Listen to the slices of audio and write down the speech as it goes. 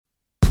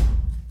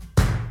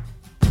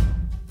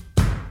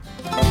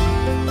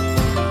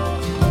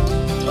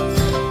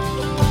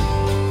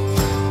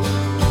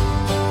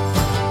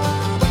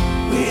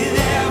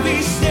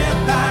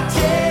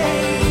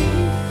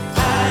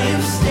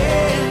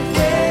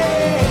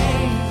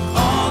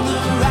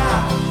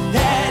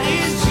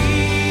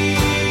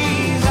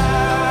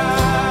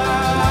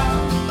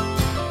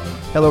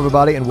Hello,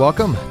 everybody, and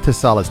welcome to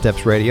Solid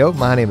Steps Radio.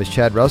 My name is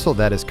Chad Russell.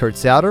 That is Kurt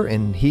Souter,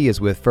 and he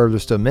is with Further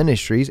Still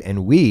Ministries,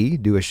 and we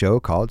do a show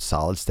called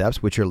Solid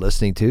Steps, which you're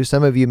listening to.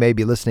 Some of you may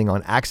be listening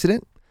on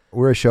accident.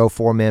 We're a show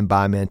for men,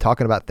 by men,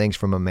 talking about things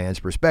from a man's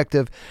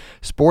perspective.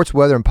 Sports,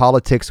 weather, and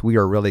politics, we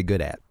are really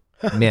good at.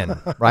 Men,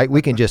 right?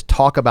 We can just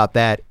talk about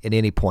that at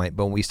any point,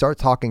 but when we start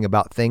talking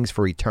about things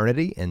for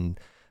eternity and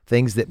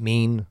things that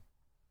mean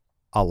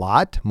a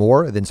lot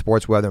more than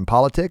sports, weather, and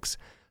politics,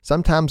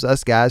 sometimes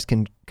us guys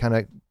can kind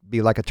of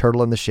be like a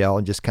turtle in the shell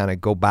and just kind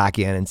of go back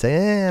in and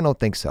say, I don't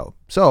think so.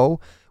 So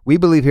we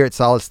believe here at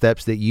Solid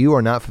Steps that you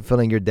are not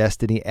fulfilling your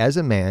destiny as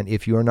a man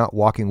if you are not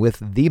walking with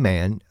the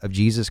man of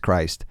Jesus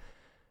Christ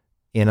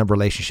in a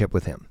relationship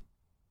with him.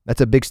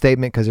 That's a big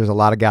statement because there's a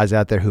lot of guys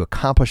out there who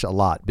accomplish a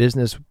lot,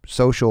 business,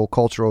 social,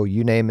 cultural,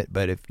 you name it.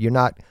 But if you're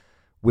not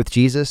with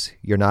Jesus,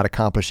 you're not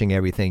accomplishing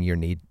everything you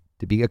need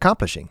to be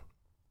accomplishing.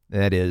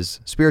 That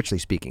is spiritually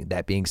speaking.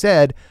 That being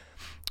said,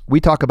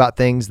 we talk about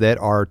things that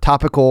are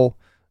topical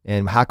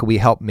and how can we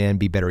help men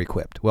be better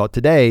equipped. Well,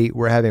 today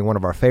we're having one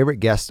of our favorite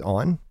guests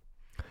on.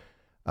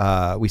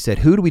 We said,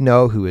 who do we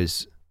know who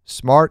is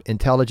smart,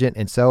 intelligent,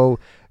 and so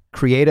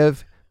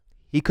creative?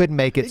 He couldn't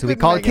make it, so we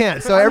called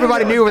Kent. So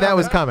everybody knew where that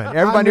was coming.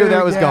 Everybody knew where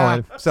that was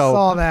going. So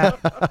saw that.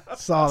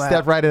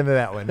 Step right into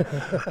that one.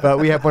 But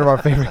we have one of our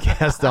favorite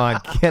guests on,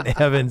 Kent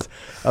Evans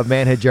of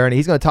Manhood Journey.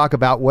 He's going to talk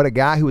about what a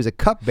guy who was a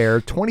cupbearer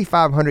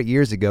 2,500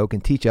 years ago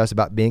can teach us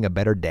about being a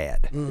better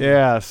dad.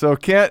 Yeah, so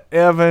Kent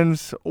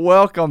Evans,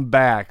 welcome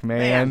back,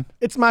 man.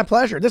 It's my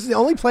pleasure. This is the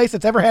only place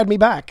that's ever had me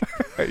back.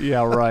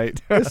 Yeah, right.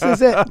 This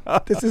is it.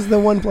 This is the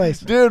one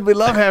place. Dude, we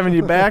love having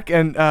you back,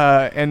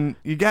 and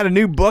you got a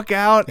new book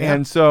out,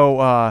 and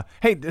so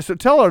hey, so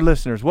tell our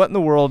listeners what in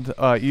the world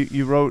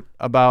you wrote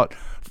about.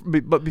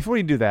 But before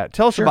you do that,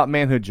 tell us about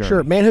Manhood Journey.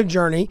 Sure. Manhood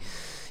Journey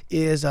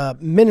is a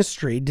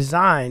ministry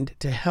designed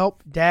to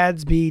help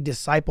dads be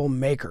disciple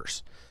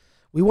makers.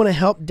 We want to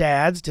help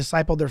dads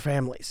disciple their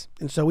families.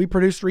 And so we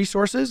produce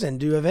resources and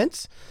do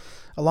events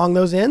along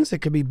those ends. It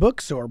could be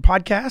books or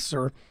podcasts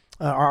or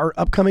our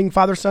upcoming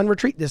father-son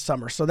retreat this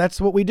summer. So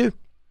that's what we do.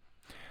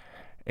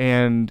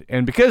 And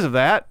because of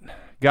that,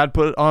 God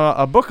put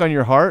a book on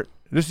your heart.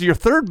 This is your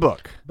third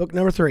book. Book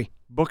number 3.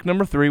 Book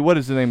number 3. What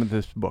is the name of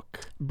this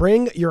book?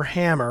 Bring Your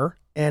Hammer.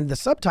 And the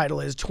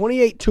subtitle is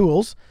 28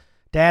 Tools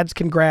Dads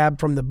Can Grab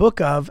from the Book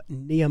of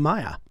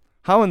Nehemiah.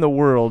 How in the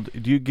world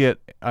do you get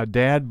a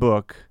dad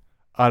book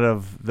out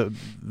of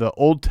the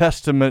Old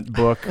Testament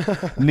book,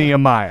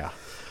 Nehemiah?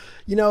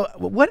 You know,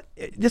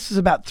 this is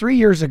about 3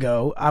 years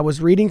ago. I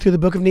was reading through the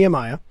book of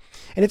Nehemiah.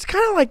 And it's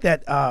kind of like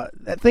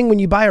that thing when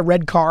you buy a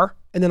red car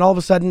and then all of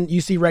a sudden you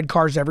see red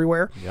cars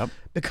everywhere. Yep.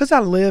 Because I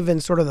live in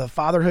sort of the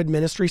fatherhood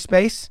ministry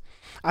space,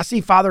 I see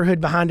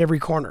fatherhood behind every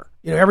corner.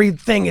 You know,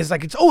 everything is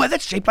like,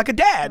 that's shaped like a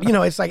dad. You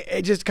know, it's like,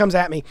 it just comes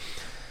at me.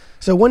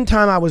 So one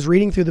time I was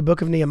reading through the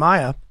book of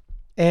Nehemiah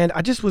and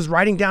I just was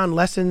writing down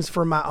lessons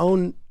for my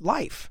own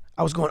life.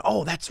 I was going,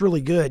 that's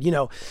really good. You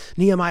know,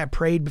 Nehemiah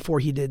prayed before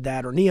he did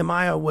that, or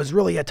Nehemiah was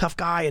really a tough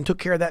guy and took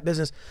care of that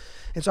business.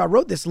 And so I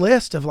wrote this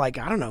list of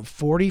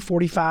 40,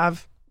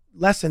 45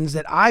 lessons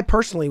that I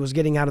personally was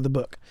getting out of the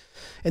book.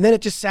 And then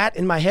it just sat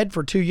in my head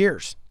for 2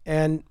 years.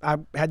 And I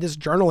had this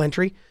journal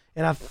entry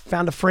and I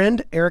found a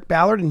friend, Eric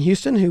Ballard in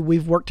Houston, who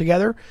we've worked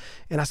together.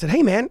 And I said,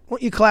 hey man, why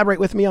don't you collaborate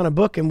with me on a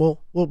book and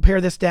we'll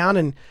pare this down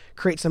and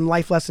create some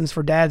life lessons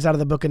for dads out of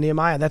the book of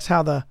Nehemiah. That's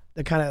how the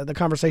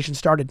conversation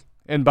started.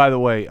 And by the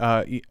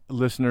way,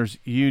 listeners,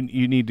 you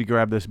need to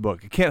grab this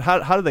book.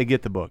 How do they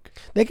get the book?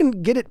 They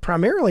can get it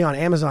primarily on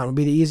Amazon would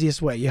be the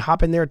easiest way. You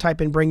hop in there,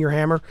 type in Bring Your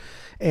Hammer,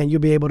 and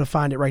you'll be able to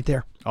find it right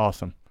there.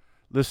 Awesome.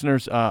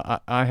 Listeners,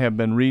 I have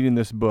been reading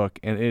this book,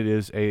 and it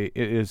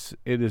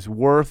is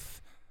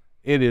worth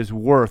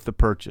the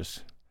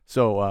purchase.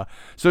 So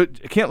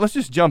Kent, let's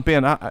just jump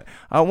in.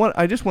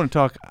 I just want to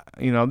talk.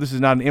 You know, this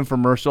is not an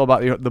infomercial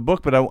about the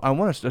book, but I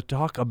want us to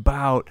talk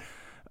about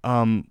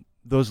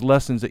those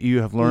lessons that you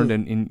have learned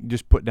and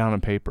just put down on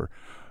paper.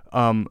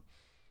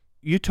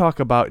 You talk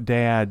about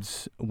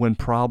dads when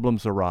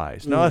problems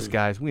arise. Now, us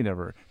guys,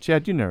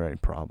 Chad, you never had any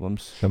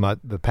problems. About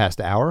the past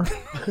hour?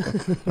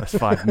 That's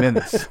 5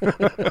 minutes.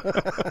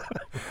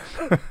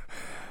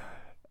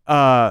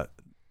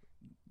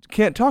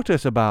 Kent, talk to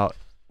us about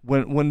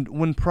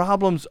when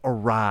problems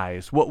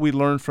arise, what we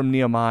learned from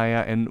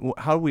Nehemiah, and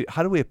how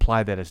do we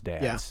apply that as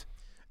dads?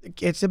 Yeah.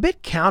 It's a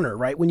bit counter,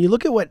 right? When you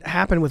look at what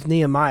happened with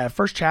Nehemiah,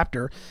 first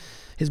chapter,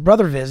 his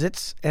brother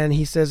visits and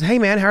he says, hey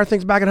man, how are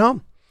things back at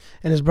home?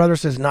 And his brother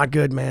says, not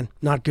good, man,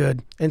 not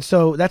good. And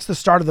so that's the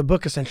start of the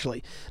book,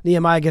 essentially.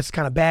 Nehemiah gets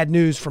kind of bad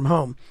news from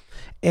home.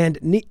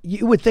 And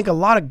you would think a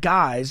lot of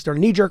guys, their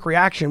knee-jerk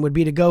reaction would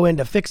be to go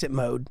into fix-it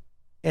mode.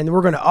 And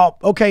we're going to,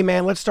 okay,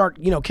 man, let's start,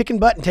 kicking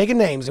butt and taking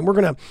names, and we're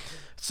going to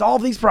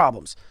solve these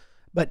problems.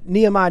 But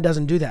Nehemiah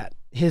doesn't do that.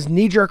 His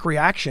knee-jerk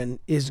reaction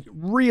is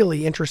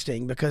really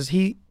interesting because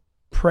he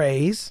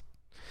prays,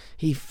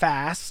 he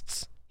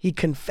fasts, he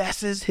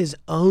confesses his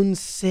own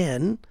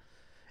sin.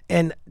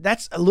 And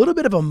that's a little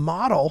bit of a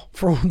model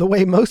for the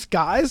way most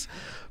guys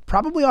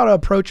probably ought to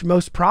approach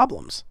most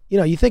problems. You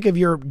know, you think of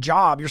your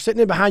job, you're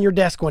sitting behind your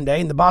desk one day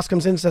and the boss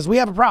comes in and says, we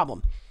have a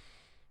problem.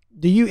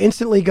 Do you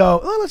instantly go,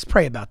 oh, let's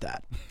pray about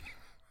that?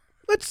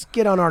 Let's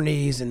get on our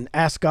knees and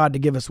ask God to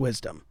give us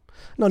wisdom.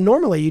 No,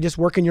 normally you just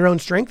work in your own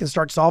strength and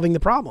start solving the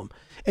problem.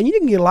 And you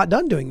can get a lot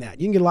done doing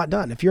that. You can get a lot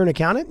done. If you're an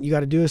accountant, you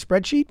got to do a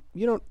spreadsheet.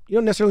 You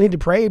don't necessarily need to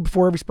pray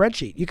before every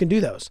spreadsheet. You can do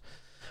those.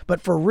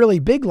 But for really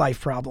big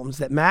life problems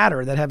that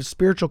matter, that have a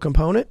spiritual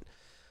component,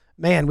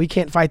 man, we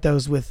can't fight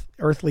those with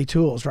earthly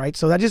tools, right?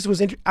 So that just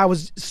was, I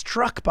was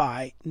struck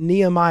by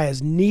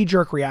Nehemiah's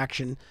knee-jerk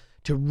reaction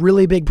to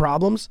really big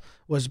problems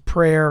was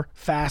prayer,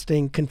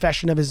 fasting,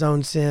 confession of his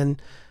own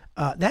sin.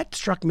 That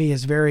struck me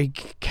as very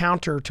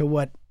counter to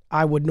what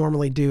I would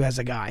normally do as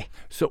a guy.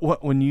 So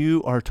when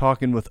you are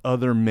talking with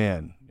other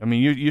men, I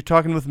mean, you're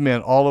talking with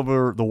men all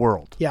over the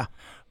world. Yeah.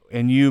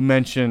 And you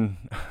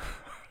mention,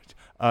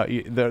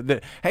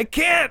 hey,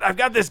 kid, I've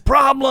got this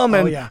problem,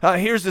 and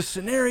here's the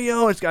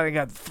scenario. I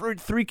got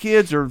three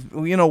kids, or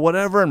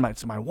whatever, and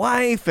it's my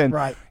wife, and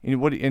right.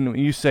 And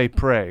you say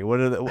pray.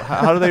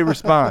 How do they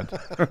respond?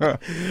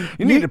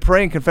 You need to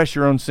pray and confess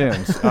your own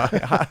sins.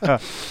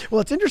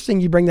 Well, it's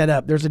interesting you bring that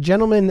up. There's a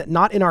gentleman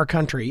not in our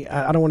country.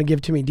 I don't want to give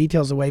too many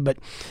details away, but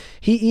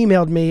he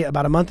emailed me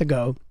about a month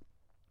ago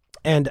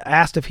and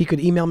asked if he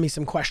could email me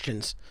some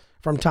questions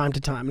from time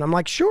to time. And I'm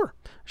like, sure.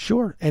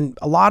 And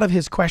a lot of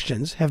his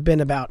questions have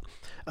been about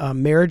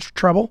marriage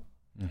trouble,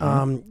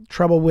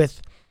 trouble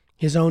with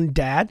his own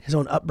dad, his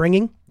own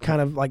upbringing,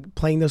 kind of like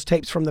playing those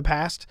tapes from the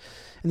past,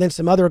 and then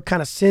some other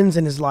kind of sins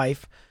in his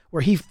life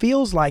where he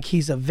feels like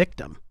he's a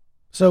victim.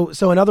 So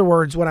in other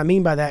words, what I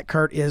mean by that,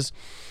 Kurt, is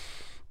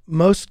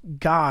most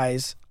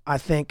guys, I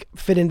think,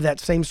 fit into that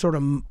same sort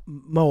of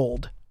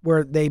mold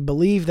where they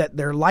believe that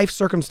their life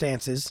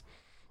circumstances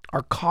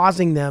are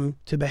causing them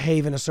to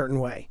behave in a certain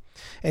way.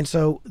 And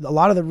so a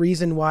lot of the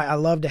reason why I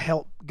love to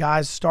help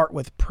guys start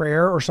with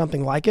prayer or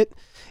something like it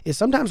is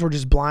sometimes we're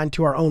just blind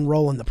to our own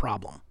role in the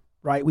problem,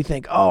 right? We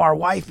think, oh, our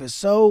wife is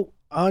so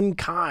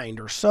unkind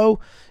or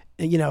so,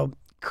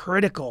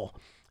 critical.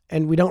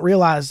 And we don't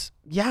realize,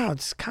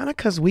 it's kind of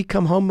because we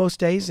come home most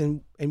days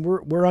and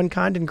we're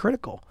unkind and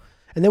critical.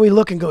 And then we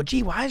look and go,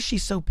 gee, why is she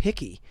so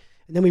picky?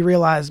 And then we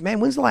realize,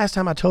 man, when's the last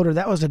time I told her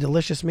that was a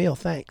delicious meal?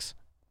 Thanks.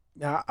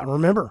 Now, I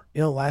remember,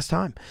 last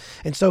time.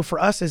 And so for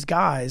us as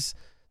guys,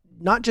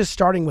 not just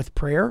starting with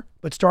prayer,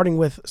 but starting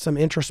with some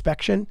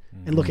introspection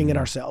and looking at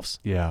ourselves.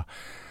 Yeah.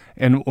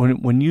 And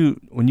when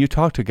you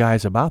talk to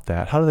guys about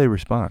that, how do they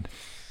respond?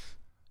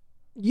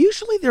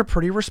 Usually they're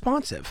pretty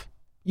responsive.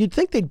 You'd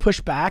think they'd push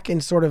back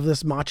in sort of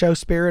this macho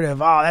spirit of,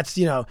 that's,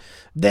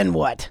 then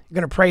what? You're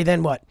going to pray,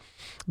 then what?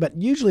 But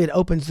usually it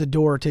opens the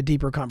door to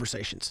deeper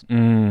conversations.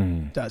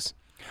 It does.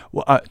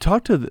 Well,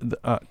 talk to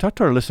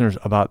our listeners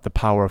about the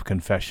power of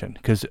confession,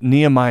 because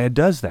Nehemiah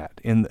does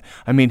that.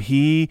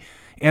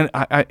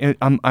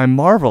 I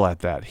marvel at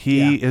that.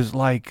 He is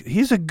like,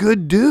 he's a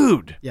good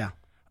dude. Yeah.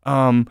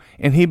 And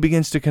he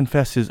begins to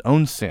confess his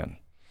own sin.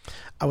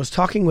 I was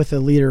talking with a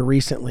leader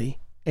recently,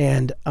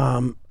 and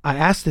I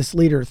asked this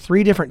leader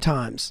 3 different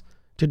times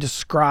to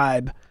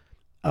describe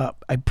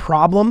a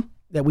problem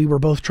that we were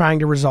both trying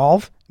to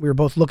resolve. We were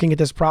both looking at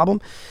this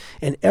problem.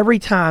 And every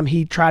time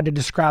he tried to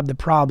describe the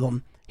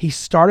problem, he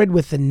started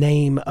with the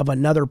name of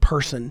another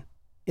person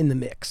in the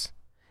mix.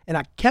 And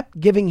I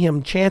kept giving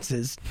him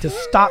chances to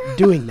stop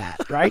doing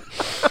that, right?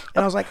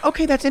 And I was like,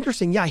 okay, that's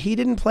interesting. Yeah, he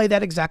didn't play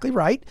that exactly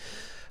right.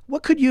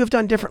 What could you have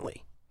done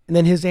differently? And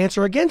then his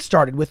answer again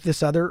started with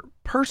this other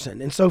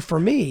person. And so for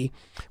me,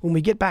 when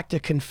we get back to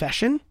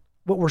confession,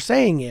 what we're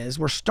saying is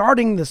we're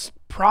starting this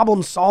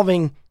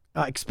problem-solving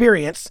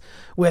experience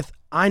with,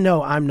 I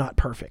know I'm not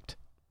perfect.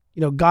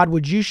 God,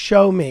 would you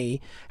show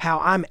me how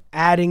I'm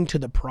adding to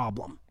the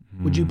problem?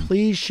 Would you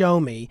please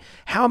show me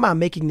how am I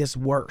making this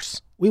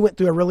worse? We went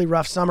through a really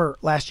rough summer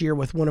last year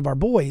with one of our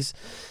boys.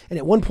 And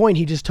at one point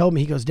he just told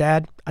me, he goes,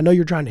 Dad, I know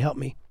you're trying to help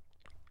me,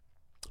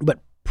 but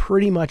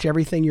pretty much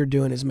everything you're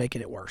doing is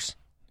making it worse.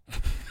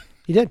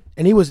 He did.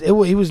 And he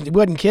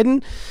wasn't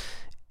kidding.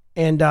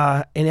 And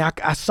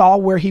I saw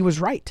where he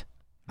was right.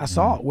 I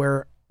saw it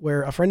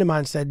where a friend of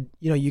mine said,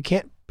 you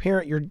can't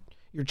parent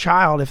your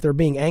child if they're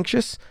being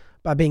anxious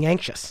by being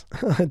anxious.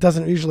 It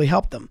doesn't usually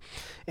help them.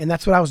 And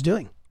that's what I was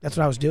doing.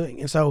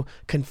 And so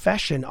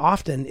confession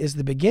often is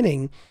the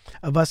beginning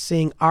of us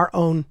seeing our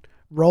own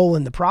role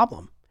in the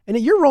problem. And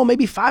your role may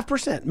be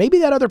 5%. Maybe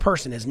that other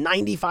person is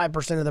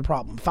 95% of the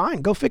problem.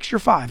 Fine. Go fix your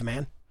 5,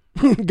 man.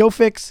 Go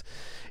fix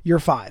your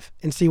 5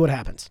 and see what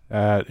happens.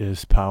 That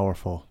is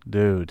powerful,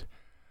 dude.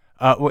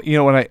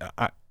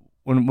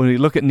 When we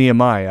look at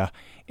Nehemiah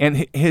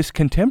and his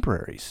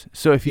contemporaries.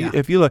 So if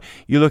you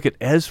look at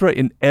Ezra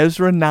in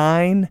Ezra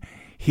 9,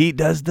 he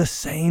does the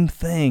same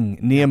thing.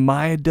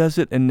 Nehemiah does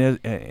it in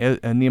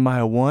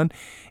Nehemiah 1.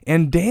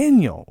 And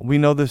Daniel, we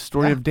know the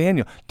story of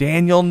Daniel.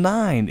 Daniel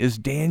 9 is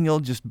Daniel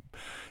just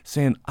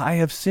saying, I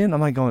have sinned. I'm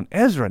like going,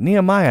 Ezra,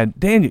 Nehemiah,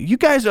 Daniel, you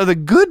guys are the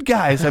good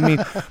guys.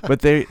 But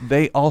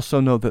they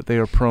also know that they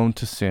are prone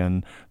to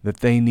sin,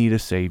 that they need a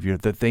Savior,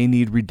 that they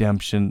need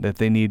redemption, that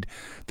they need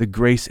the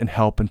grace and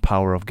help and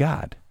power of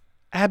God.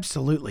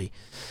 Absolutely.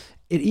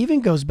 It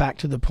even goes back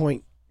to the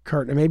point,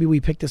 Kurt, and maybe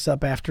we pick this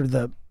up after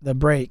the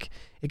break.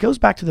 It goes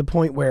back to the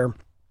point where,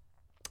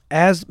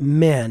 as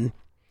men,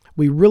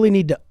 we really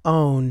need to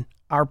own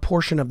our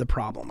portion of the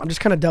problem. I'm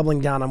just kind of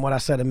doubling down on what I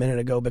said a minute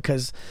ago,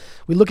 because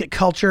we look at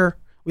culture,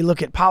 we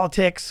look at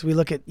politics, we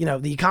look at,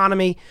 the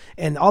economy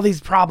and all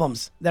these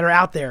problems that are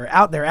out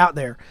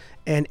there.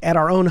 And at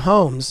our own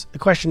homes, the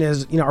question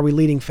is, are we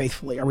leading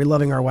faithfully? Are we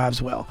loving our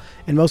wives well?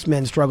 And most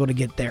men struggle to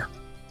get there.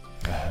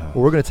 Well,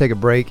 we're going to take a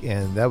break,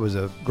 and that was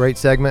a great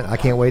segment. I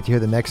can't wait to hear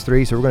the next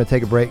three. So we're going to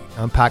take a break,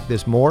 unpack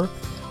this more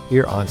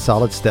here on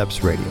Solid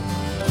Steps Radio.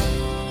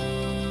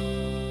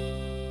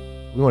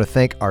 We want to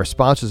thank our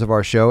sponsors of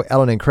our show,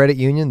 L&N Credit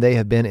Union. They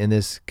have been in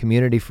this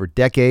community for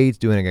decades,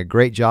 doing a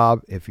great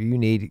job. If you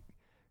need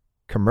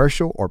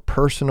commercial or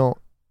personal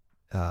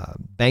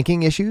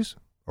banking issues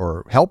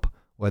or help,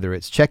 whether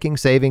it's checking,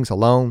 savings, a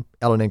loan,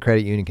 L&N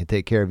Credit Union can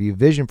take care of you.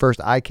 Vision First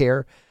Eye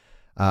Care.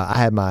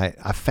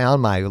 I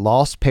found my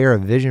lost pair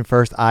of Vision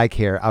First Eye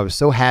Care. I was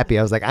so happy.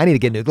 I was like, I need to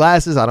get new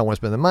glasses. I don't want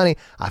to spend the money.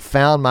 I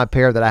found my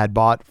pair that I had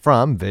bought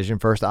from Vision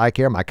First Eye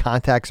Care. My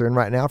contacts are in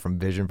right now from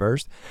Vision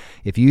First.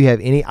 If you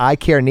have any eye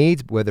care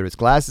needs, whether it's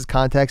glasses,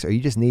 contacts, or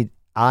you just need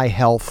eye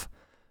health,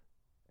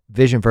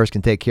 Vision First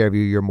can take care of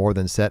you. You're more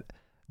than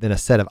a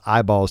set of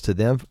eyeballs to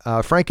them.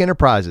 Frank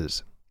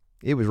Enterprises.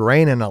 It was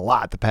raining a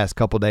lot the past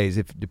couple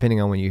days, depending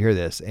on when you hear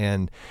this.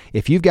 And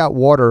if you've got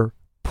water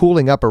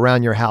pooling up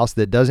around your house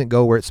that doesn't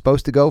go where it's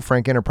supposed to go,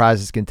 Frank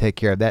Enterprises can take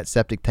care of that.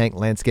 Septic tank,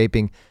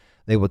 landscaping,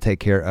 they will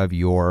take care of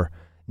your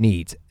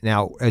needs.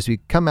 Now, as we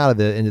come out of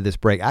the end of this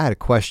break, I had a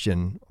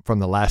question from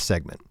the last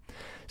segment.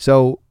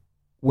 So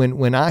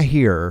when I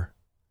hear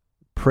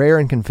prayer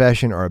and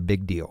confession are a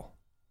big deal,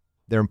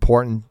 they're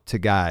important to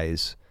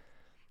guys,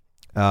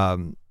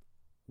 how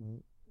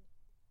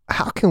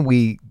can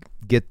we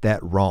get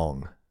that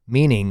wrong?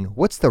 Meaning,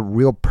 what's the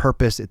real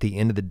purpose at the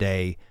end of the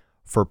day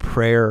for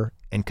prayer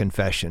and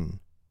confession?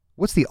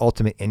 What's the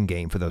ultimate end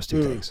game for those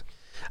two things?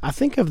 I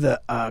think of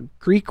the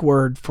Greek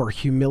word for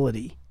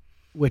humility,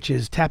 which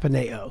is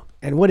tapaneo.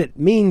 And what it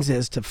means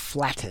is to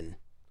flatten.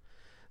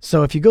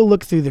 So if you go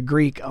look through the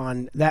Greek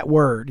on that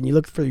word and you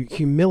look for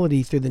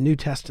humility through the New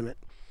Testament,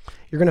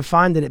 you're going to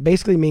find that it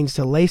basically means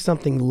to lay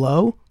something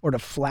low or to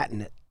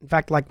flatten it. In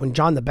fact, like when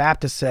John the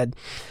Baptist said,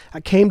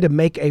 I came to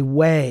make a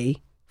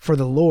way for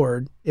the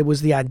Lord, it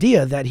was the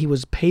idea that he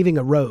was paving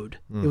a road.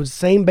 It was the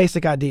same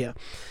basic idea.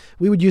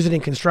 We would use it in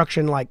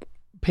construction like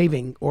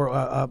paving, or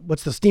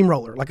what's the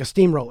steamroller, like a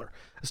steamroller.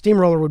 A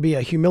steamroller would be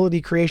a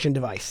humility creation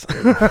device.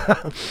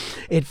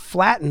 It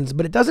flattens,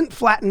 but it doesn't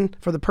flatten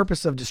for the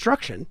purpose of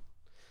destruction.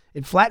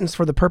 It flattens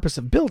for the purpose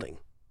of building.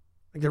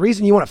 Like the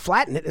reason you want to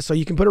flatten it is so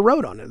you can put a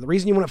road on it. The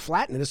reason you want to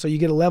flatten it is so you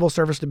get a level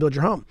surface to build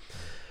your home.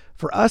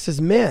 For us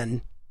as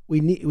men, we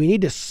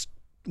need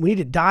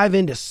to dive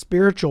into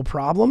spiritual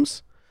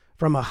problems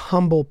from a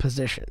humble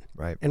position,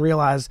 right? And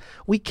realize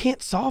we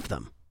can't solve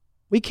them.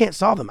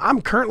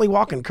 I'm currently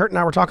walking, Kurt and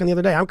I were talking the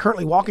other day, I'm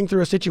currently walking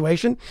through a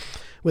situation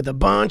with a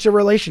bunch of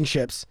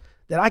relationships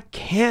that I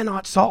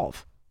cannot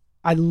solve.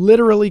 I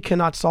literally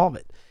cannot solve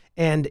it.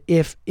 And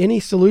if any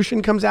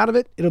solution comes out of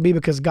it, it'll be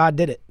because God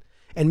did it.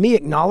 And me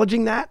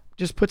acknowledging that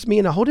just puts me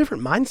in a whole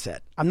different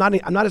mindset. I'm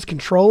not as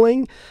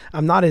controlling.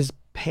 I'm not as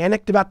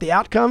panicked about the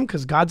outcome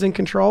because God's in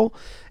control.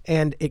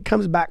 And it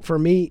comes back for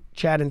me,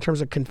 Chad, in terms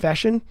of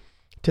confession,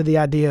 to the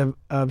idea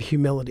of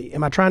humility.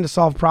 Am I trying to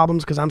solve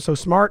problems because I'm so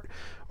smart,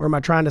 or am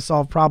I trying to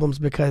solve problems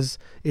because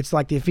it's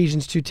like the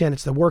Ephesians 2:10,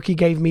 it's the work he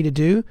gave me to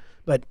do,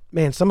 but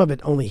man, some of it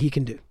only he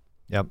can do.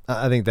 Yep.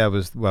 I think that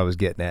was what I was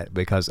getting at,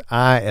 because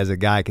I, as a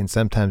guy, can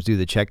sometimes do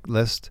the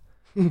checklist.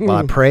 Well,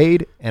 I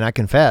prayed and I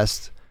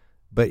confessed,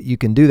 but you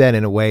can do that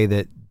in a way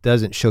that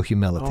doesn't show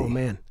humility. Oh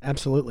man,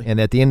 absolutely.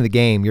 And at the end of the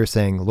game, you're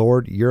saying,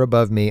 Lord, you're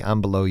above me,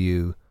 I'm below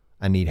you,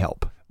 I need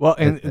help. Well,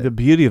 and the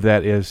beauty of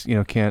that is,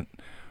 Kent,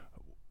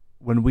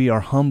 when we are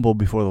humble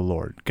before the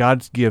Lord,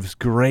 God gives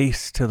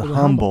grace to the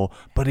humble,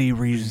 but he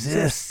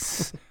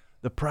resists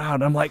the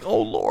proud. I'm like,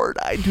 oh Lord,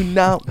 I do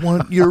not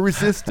want your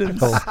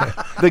resistance.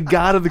 The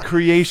God of the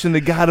creation,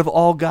 the God of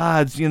all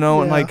gods, and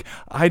like,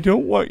 I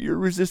don't want your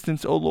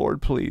resistance. Oh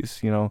Lord,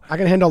 please, I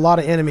can handle a lot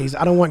of enemies.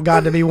 I don't want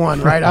God to be one,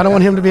 right? I don't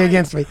want him to be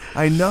against me.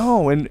 I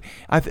know. And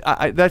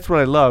I that's what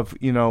I love,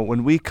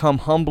 when we come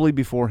humbly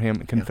before him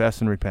and confess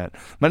and repent.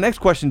 My next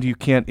question to you,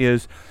 Kent,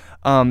 is,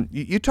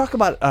 you talk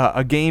about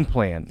a game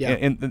plan,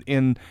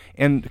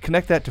 and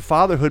connect that to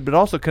fatherhood, but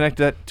also connect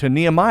that to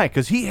Nehemiah,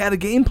 because he had a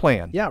game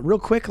plan. Yeah, real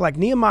quick, like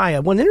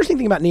Nehemiah. One interesting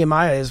thing about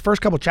Nehemiah is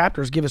first couple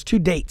chapters give us 2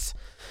 dates,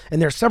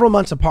 and they're several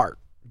months apart.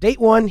 Date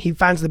 1, he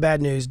finds the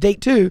bad news.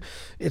 Date 2,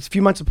 it's a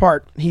few months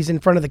apart. He's in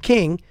front of the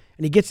king,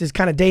 and he gets his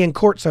kind of day in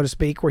court, so to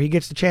speak, where he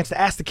gets the chance to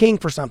ask the king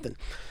for something.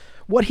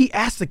 What he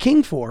asked the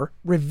king for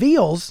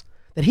reveals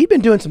that he'd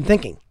been doing some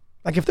thinking.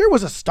 Like if there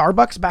was a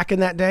Starbucks back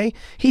in that day,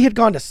 he had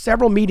gone to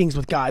several meetings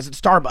with guys at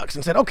Starbucks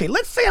and said, okay,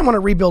 let's say I'm going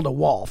to rebuild a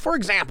wall. For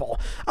example,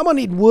 I'm going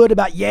to need wood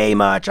about yay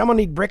much. I'm going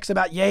to need bricks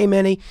about yay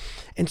many.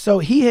 And so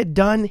he had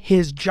done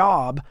his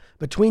job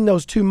between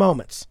those 2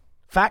 moments.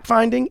 fact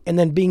finding, and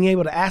then being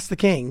able to ask the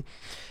king.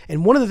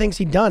 And one of the things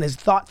he'd done is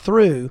thought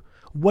through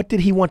what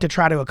did he want to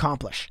try to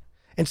accomplish.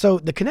 And so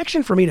the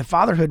connection for me to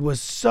fatherhood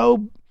was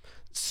so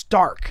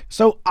stark,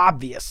 so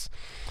obvious.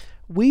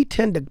 We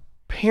tend to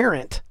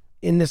parent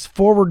in this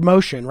forward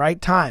motion,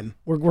 right? Time.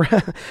 We're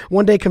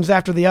one day comes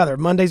after the other.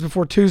 Monday's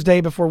before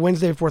Tuesday, before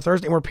Wednesday, before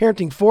Thursday. And we're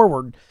parenting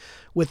forward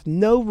with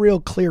no real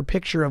clear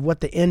picture of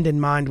what the end in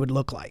mind would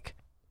look like.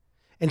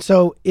 And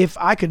so if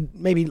I could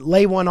maybe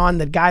lay one on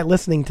the guy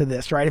listening to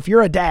this, right? If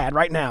you're a dad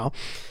right now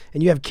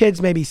and you have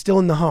kids maybe still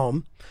in the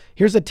home,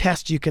 here's a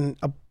test you can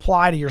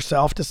apply to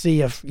yourself to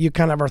see if you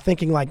kind of are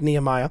thinking like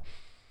Nehemiah.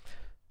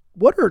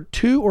 What are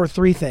 2 or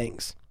 3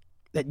 things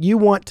that you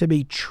want to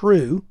be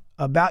true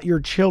about your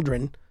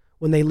children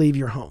when they leave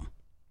your home?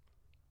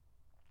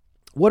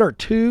 What are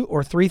 2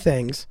 or 3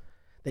 things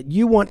that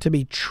you want to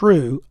be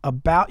true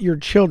about your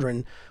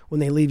children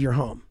when they leave your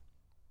home?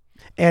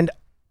 And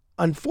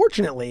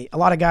unfortunately, a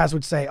lot of guys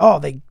would say, oh,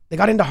 they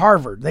got into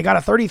Harvard. They got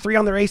a 33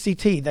 on their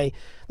ACT. They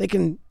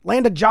can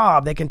land a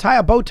job. They can tie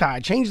a bow tie,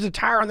 change the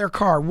tire on their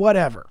car,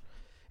 whatever.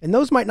 And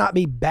those might not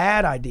be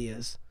bad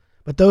ideas,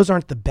 but those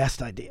aren't the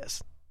best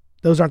ideas.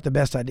 Those aren't the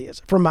best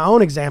ideas. From my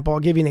own example, I'll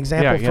give you an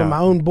example from my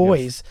own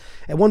boys.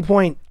 Yes. At one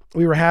point,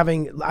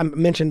 I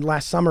mentioned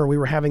last summer, we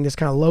were having this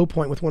kind of low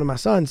point with one of my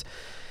sons.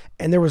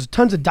 And there was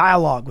tons of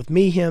dialogue with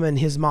me, him, and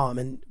his mom.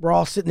 And we're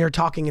all sitting there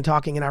talking.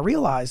 And I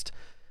realized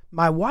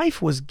my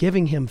wife was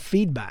giving him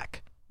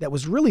feedback that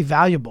was really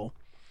valuable.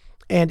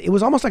 And it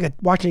was almost like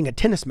watching a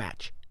tennis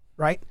match,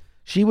 right?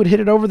 She would hit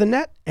it over the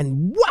net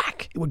and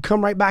whack, it would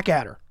come right back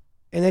at her.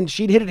 And then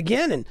she'd hit it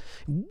again and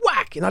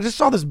whack. And I just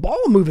saw this ball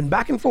moving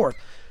back and forth.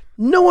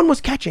 No one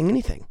was catching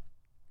anything,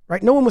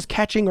 right? No one was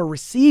catching or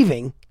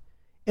receiving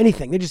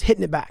anything. They're just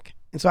hitting it back.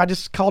 And so I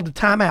just called the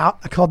timeout.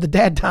 I called the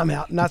dad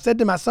timeout. And I said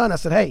to my son, I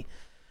said, hey,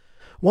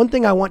 one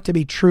thing I want to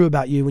be true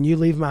about you when you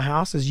leave my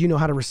house is you know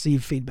how to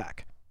receive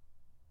feedback.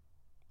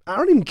 I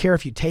don't even care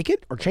if you take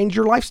it or change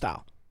your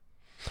lifestyle.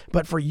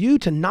 But for you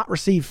to not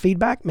receive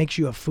feedback makes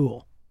you a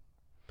fool.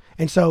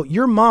 And so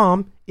your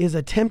mom is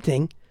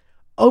attempting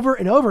over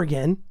and over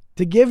again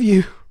to give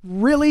you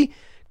really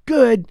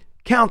good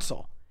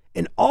counsel.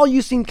 And all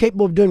you seem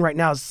capable of doing right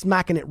now is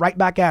smacking it right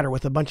back at her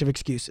with a bunch of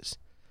excuses.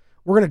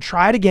 We're going to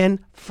try it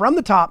again from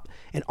the top,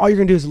 and all you're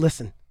going to do is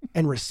listen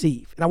and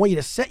receive. And I want you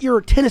to set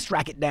your tennis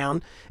racket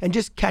down and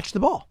just catch the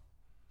ball.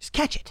 Just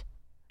catch it.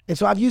 And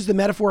so I've used the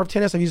metaphor of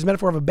tennis. I've used the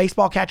metaphor of a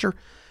baseball catcher.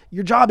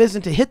 Your job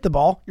isn't to hit the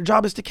ball. Your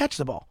job is to catch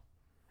the ball.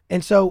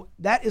 And so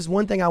that is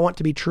one thing I want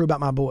to be true about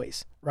my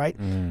boys, right?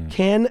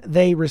 Can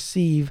they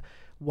receive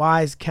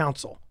wise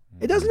counsel?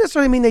 It doesn't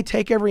necessarily mean they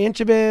take every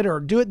inch of it or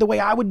do it the way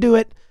I would do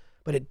it,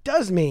 but it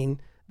does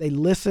mean they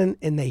listen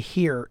and they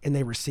hear and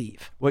they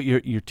receive. What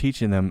you're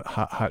teaching them,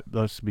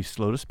 let's be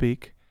slow to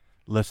speak,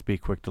 let's be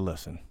quick to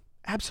listen.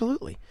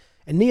 Absolutely.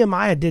 And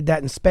Nehemiah did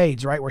that in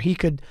spades, right? Where he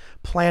could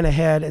plan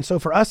ahead. And so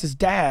for us as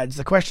dads,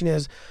 the question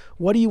is,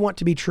 what do you want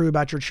to be true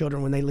about your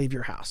children when they leave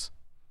your house?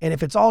 And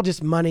if it's all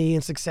just money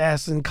and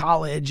success and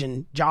college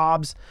and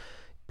jobs,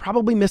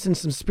 probably missing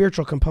some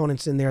spiritual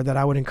components in there that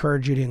I would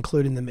encourage you to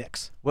include in the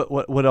mix.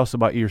 What else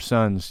about your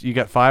sons? You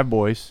got 5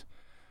 boys.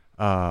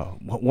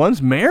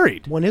 One's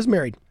married. One is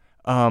married.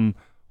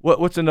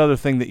 What's another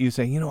thing that you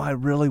say, I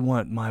really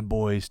want my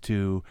boys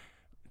to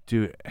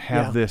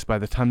have this by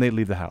the time they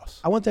leave the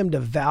house? I want them to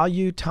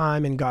value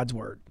time in God's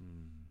word.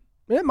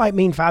 It might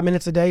mean 5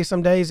 minutes a day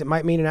some days. It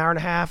might mean an hour and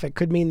a half. It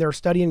could mean they're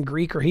studying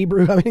Greek or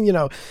Hebrew. I mean,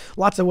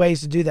 lots of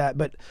ways to do that.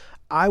 But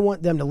I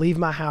want them to leave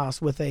my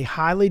house with a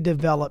highly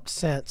developed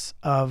sense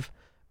of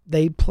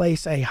they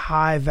place a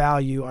high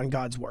value on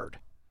God's word.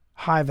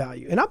 High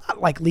value. And I'm not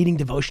like leading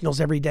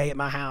devotionals every day at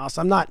my house.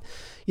 I'm not,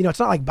 it's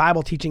not like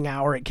Bible teaching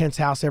hour at Kent's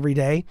house every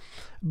day,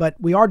 but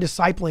we are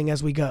discipling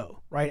as we go,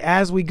 right?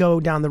 As we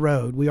go down the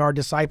road, we are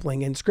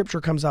discipling, and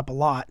scripture comes up a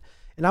lot.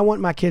 And I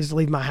want my kids to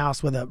leave my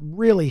house with a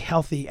really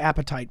healthy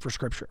appetite for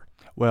scripture.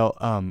 Well,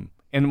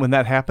 and when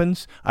that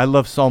happens, I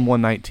love Psalm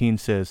 119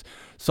 says,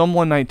 Psalm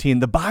 119,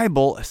 the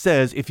Bible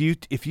says if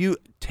you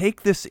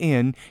take this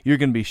in, you're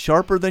going to be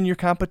sharper than your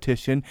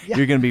competition. Yeah.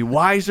 You're going to be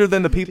wiser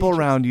than the people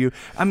around you.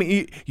 I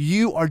mean,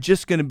 you are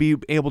just going to be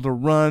able to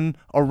run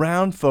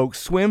around folks,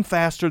 swim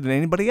faster than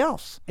anybody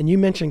else. And you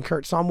mentioned,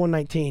 Kurt, Psalm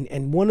 119,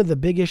 and one of the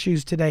big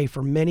issues today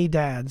for many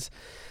dads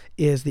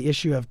is the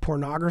issue of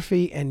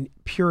pornography and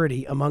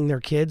purity among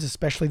their kids,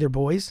 especially their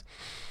boys.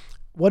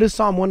 What does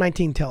Psalm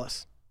 119 tell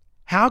us?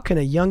 How can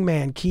a young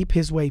man keep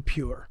his way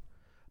pure?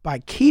 By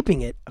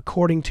keeping it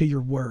according to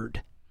your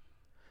word.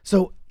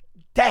 So,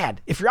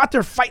 Dad, if you're out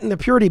there fighting the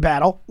purity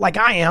battle, like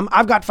I am,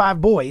 I've got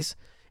 5 boys.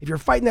 If you're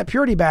fighting that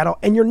purity battle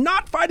and you're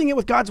not fighting it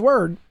with God's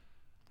word,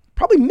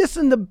 probably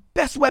missing the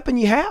best weapon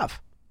you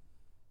have.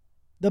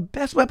 The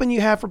best weapon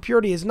you have for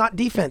purity is not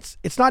defense.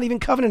 It's not even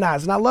covenant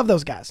eyes, and I love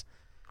those guys.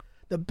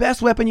 The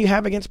best weapon you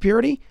have against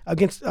purity,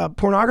 against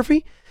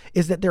pornography,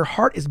 is that their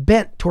heart is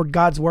bent toward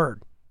God's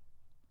word.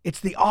 It's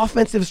the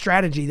offensive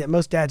strategy that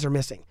most dads are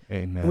missing.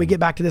 Amen. When we get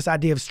back to this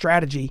idea of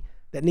strategy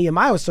that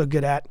Nehemiah was so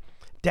good at,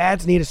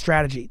 Dads need a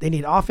strategy. They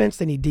need offense,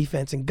 they need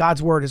defense, and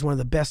God's word is one of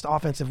the best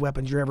offensive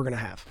weapons you're ever going to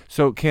have.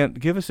 So, Kent,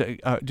 give us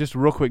just a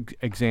real quick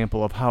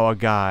example of how a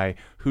guy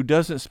who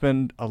doesn't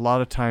spend a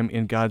lot of time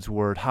in God's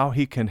word, how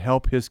he can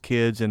help his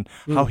kids and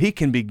how he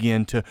can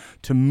begin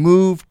to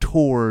move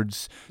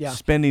towards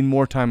spending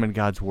more time in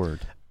God's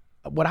word.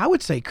 What I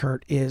would say,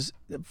 Kurt, is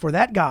for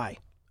that guy,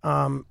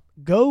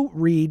 go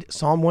read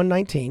Psalm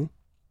 119.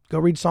 Go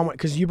read Psalm,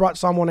 because you brought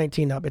Psalm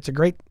 119 up. It's a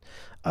great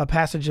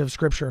passage of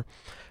Scripture.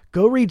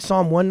 Go read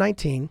Psalm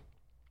 119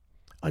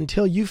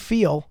 until you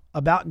feel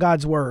about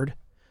God's word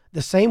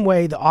the same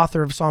way the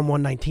author of Psalm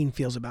 119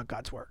 feels about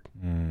God's word.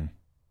 And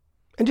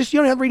just, you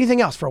don't have to read anything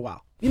else for a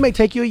while. It may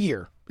take you a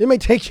year. It may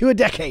take you a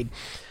decade.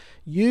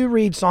 You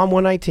read Psalm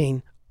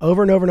 119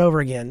 over and over and over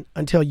again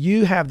until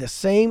you have the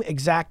same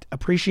exact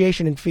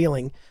appreciation and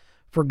feeling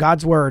for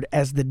God's word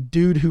as the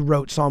dude who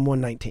wrote Psalm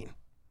 119.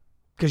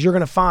 Because you're going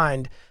to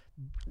find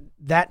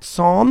that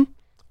psalm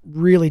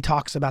really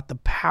talks about the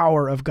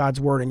power of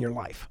God's word in your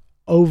life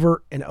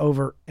over and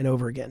over and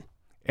over again.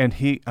 And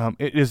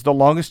it is the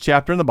longest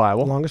chapter in the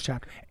Bible. The longest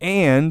chapter.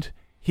 And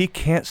he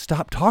can't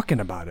stop talking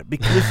about it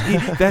because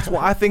that's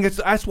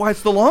why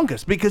it's the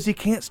longest, because he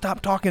can't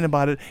stop talking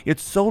about it.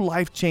 It's so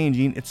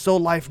life-changing, it's so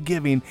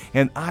life-giving,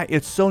 and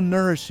it's so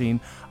nourishing.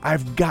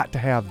 I've got to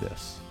have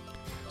this.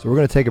 So we're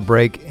going to take a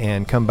break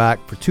and come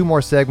back for 2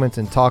 more segments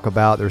and talk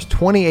about, there's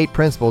 28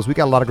 principles. We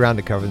got a lot of ground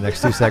to cover in the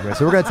next 2 segments.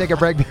 So we're going to take a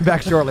break, be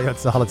back shortly on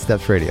Solid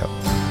Steps Radio.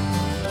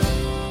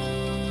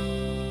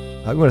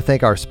 I want to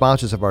thank our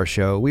sponsors of our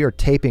show. We are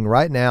taping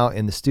right now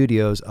in the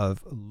studios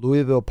of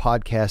Louisville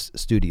Podcast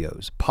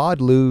Studios,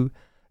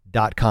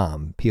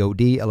 podlou.com,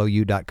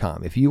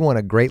 podlou.com. If you want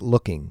a great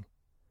looking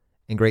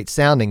and great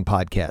sounding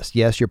podcast,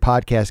 yes, your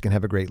podcast can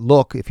have a great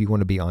look if you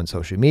want to be on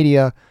social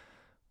media.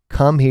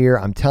 Come here.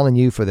 I'm telling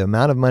you, for the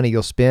amount of money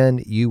you'll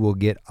spend, you will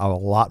get a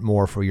lot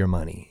more for your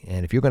money.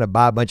 And if you're going to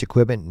buy a bunch of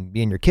equipment and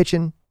be in your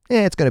kitchen,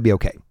 it's going to be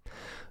okay.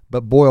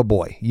 But boy, oh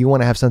boy, you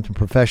want to have something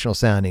professional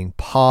sounding,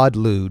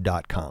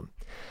 podlou.com.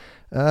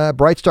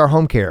 Bright Star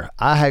Home Care.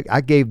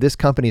 I gave this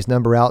company's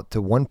number out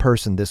to one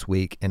person this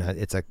week, and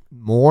it's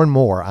more and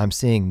more I'm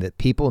seeing that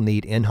people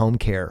need in-home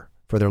care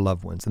for their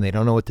loved ones, and they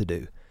don't know what to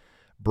do.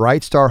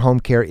 Bright Star Home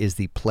Care is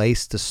the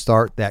place to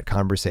start that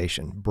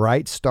conversation.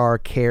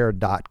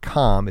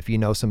 BrightStarCare.com if you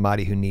know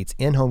somebody who needs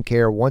in-home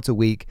care once a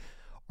week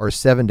or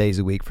 7 days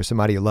a week for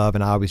somebody you love.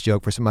 And I always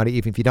joke, for somebody,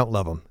 even if you don't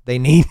love them, they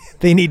need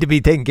to be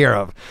taken care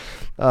of.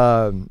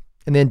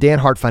 And then Dan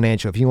Hart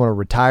Financial. If you want to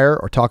retire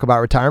or talk about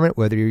retirement,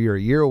 whether you're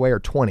a year away or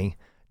 20,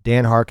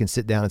 Dan Hart can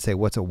sit down and say,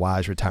 what's a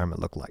wise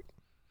retirement look like?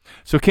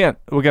 So Kent,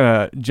 we're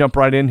going to jump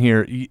right in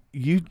here.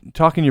 You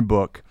talk in your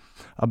book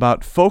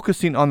about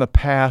focusing on the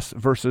past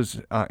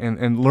versus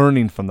and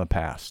learning from the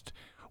past.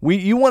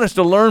 You want us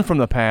to learn from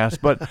the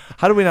past, but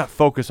how do we not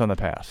focus on the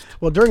past?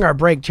 Well, during our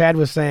break, Chad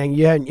was saying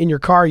in your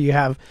car you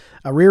have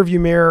a rear view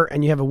mirror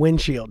and you have a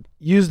windshield.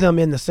 Use them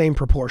in the same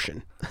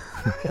proportion.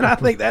 And I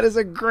think that is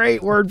a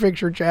great word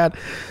picture, Chad.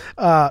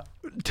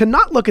 To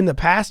not look in the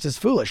past is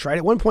foolish, right?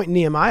 At one point in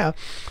Nehemiah,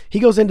 he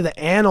goes into the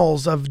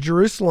annals of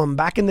Jerusalem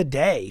back in the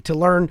day to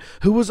learn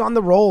who was on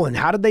the roll and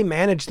how did they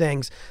manage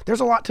things.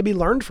 There's a lot to be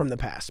learned from the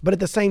past, but at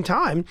the same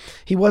time,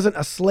 he wasn't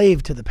a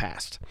slave to the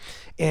past.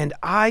 And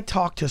I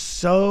talk to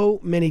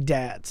so many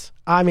dads.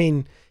 I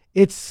mean,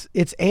 it's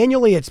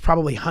annually, it's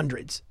probably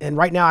hundreds. And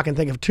right now I can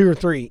think of 2 or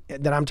 3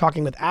 that I'm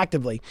talking with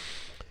actively,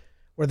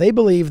 where they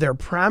believe their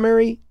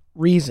primary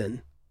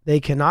reason they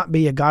cannot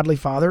be a godly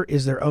father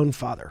is their own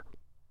father.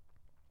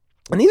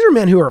 And these are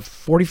men who are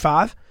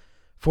 45,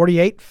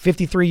 48,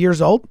 53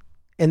 years old,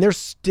 and they're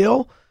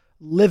still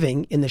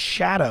living in the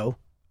shadow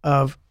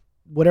of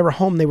whatever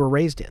home they were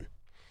raised in.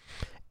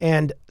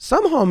 And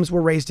some homes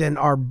we're raised in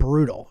are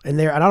brutal, and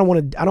I don't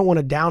want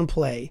to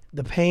downplay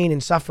the pain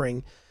and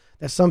suffering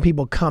that some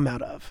people come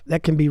out of.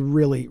 That can be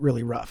really,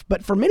 really rough.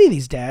 But for many of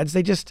these dads,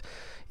 they just,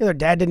 their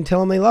dad didn't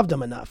tell them they loved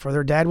them enough, or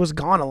their dad was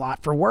gone a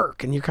lot for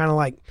work, and you're kind of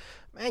like,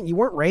 man, you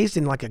weren't raised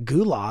in like a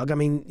gulag. I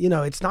mean,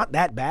 it's not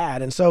that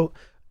bad. And so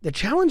the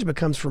challenge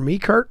becomes for me,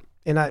 Kurt,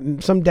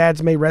 and some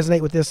dads may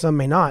resonate with this, some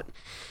may not.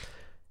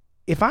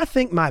 If I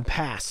think my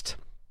past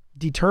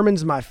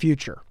determines my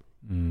future,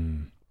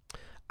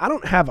 I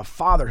don't have a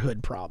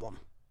fatherhood problem.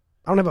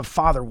 I don't have a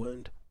father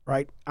wound,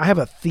 right? I have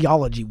a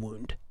theology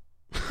wound.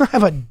 I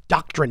have a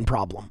doctrine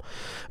problem.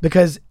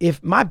 Because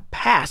if my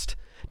past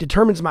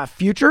determines my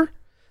future,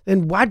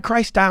 then why'd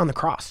Christ die on the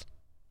cross?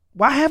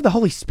 Why have the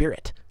Holy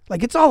Spirit?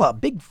 Like, it's all a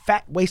big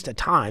fat waste of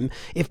time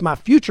if my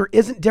future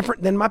isn't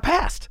different than my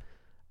past.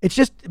 It's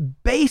just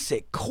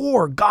basic,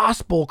 core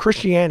gospel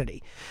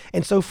Christianity.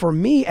 And so for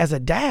me as a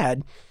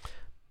dad,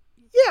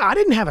 I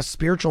didn't have a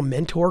spiritual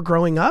mentor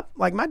growing up.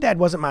 Like, my dad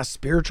wasn't my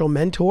spiritual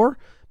mentor.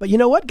 But you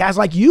know what? Guys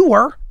like you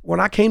were. When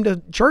I came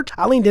to church,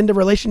 I leaned into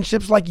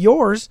relationships like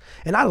yours,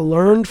 and I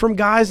learned from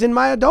guys in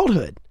my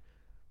adulthood.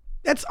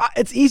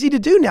 It's easy to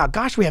do now.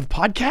 Gosh, we have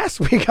podcasts.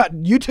 We got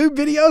YouTube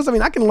videos. I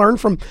mean, I can learn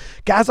from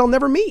guys I'll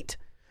never meet.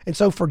 And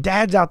so for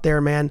dads out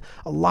there, man,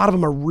 a lot of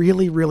them are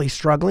really, really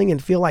struggling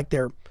and feel like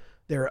they're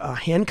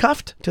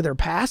handcuffed to their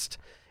past.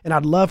 And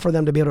I'd love for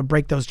them to be able to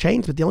break those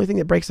chains, but the only thing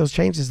that breaks those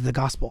chains is the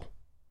gospel.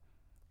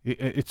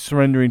 It's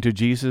surrendering to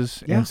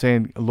Jesus and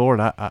saying, Lord,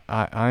 I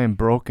am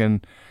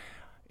broken.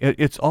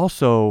 It's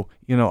also,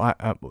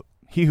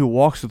 he who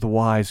walks with the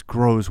wise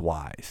grows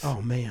wise.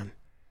 Oh, man.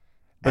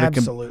 But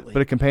Absolutely.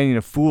 But a companion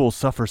of fools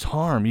suffers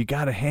harm. You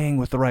got to hang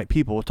with the right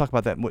people. We'll talk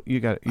about that.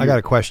 I got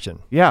a question.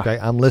 Yeah. Okay,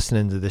 I'm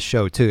listening to this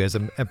show too as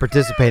I'm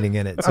participating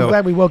in it. So I'm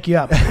glad we woke you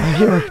up.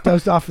 You were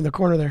dozed off in the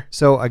corner there.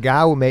 So a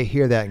guy may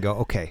hear that and go,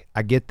 okay,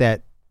 I get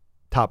that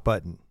top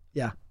button.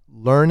 Yeah.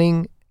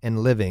 Learning and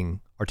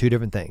living are two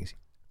different things.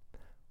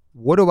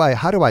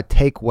 How do I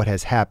take what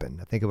has happened?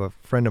 I think of a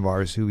friend of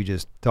ours who we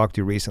just talked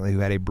to recently who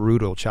had a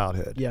brutal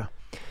childhood. Yeah.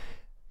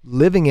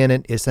 Living in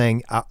it is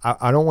saying,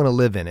 I don't want to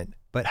live in it,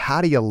 but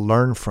how do you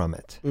learn from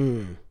it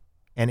and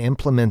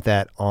implement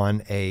that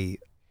on a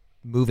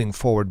moving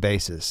forward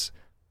basis?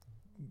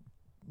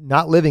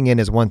 Not living in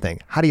is one thing.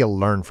 How do you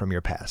learn from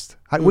your past?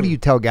 What do you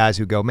tell guys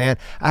who go, man,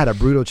 I had a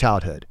brutal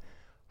childhood?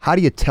 How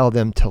do you tell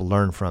them to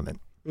learn from it?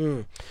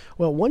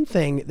 Well, one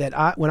thing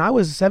that when I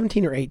was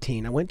 17 or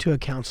 18, I went to a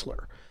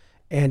counselor,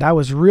 and I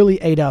was really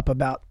ate up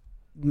about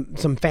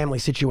some family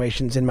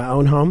situations in my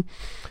own home.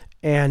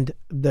 And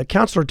the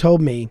counselor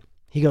told me,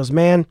 he goes,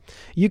 man,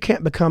 you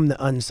can't become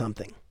the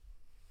unsomething.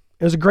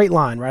 It was a great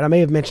line, right? I may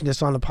have mentioned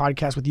this on the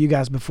podcast with you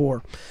guys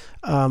before.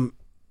 And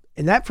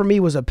that for me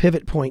was a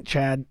pivot point,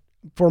 Chad,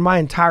 for my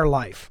entire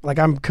life. Like,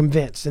 I'm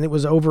convinced, and it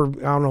was over,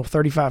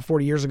 35,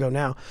 40 years ago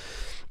now.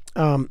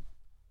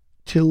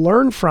 To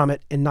learn from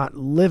it and not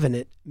live in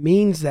it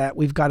means that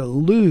we've got to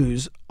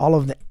lose all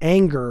of the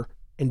anger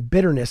and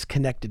bitterness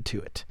connected to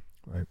it.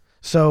 Right.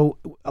 So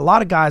a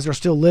lot of guys are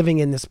still living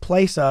in this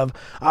place of,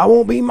 I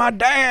won't be my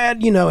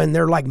dad, and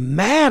they're like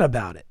mad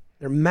about it.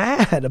 They're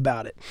mad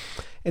about it.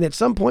 And at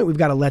some point we've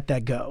got to let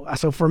that go.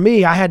 So for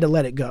me, I had to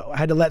let it go. I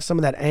had to let some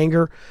of that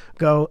anger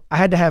go. I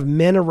had to have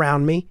men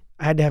around me.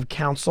 I had to have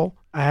counsel.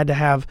 I had to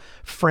have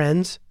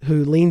friends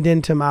who leaned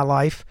into my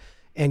life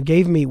and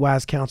gave me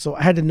wise counsel.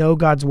 I had to know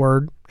God's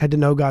word.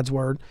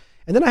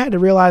 And then I had to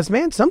realize,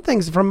 man, some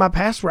things from my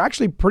past were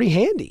actually pretty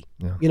handy,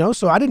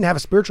 so I didn't have a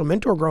spiritual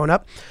mentor growing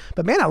up,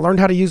 but man, I learned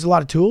how to use a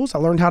lot of tools. I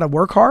learned how to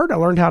work hard. I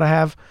learned how to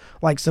have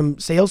like some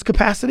sales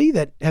capacity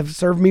that have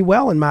served me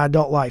well in my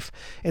adult life.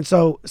 And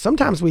so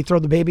sometimes we throw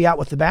the baby out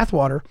with the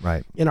bathwater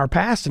in our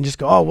past and just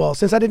go, oh, well,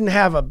 since I didn't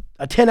have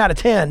a 10 out of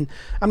 10,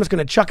 I'm just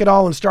going to chuck it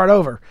all and start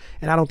over.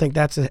 And I don't think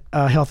that's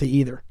healthy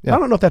either. Yeah. I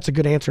don't know if that's a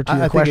good answer to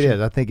your question. I think it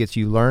is. I think it's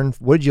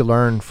what did you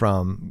learn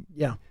from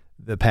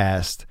the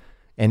past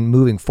and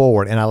moving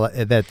forward, and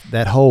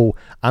that whole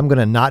I'm going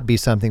to not be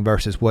something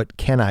versus what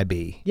can I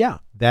be? Yeah,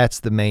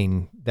 that's the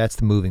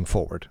moving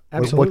forward.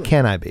 Absolutely. What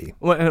can I be?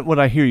 Well, and what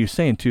I hear you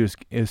saying too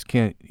is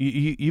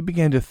you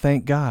began to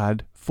thank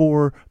God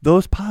for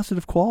those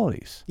positive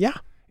qualities. Yeah,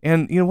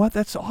 and you know what?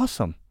 That's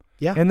awesome.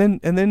 Yeah, and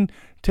then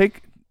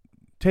take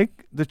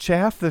the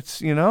chaff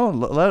that's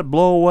let it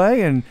blow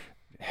away and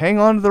hang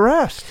on to the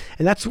rest.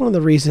 And that's one of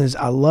the reasons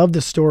I love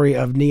the story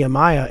of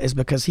Nehemiah, is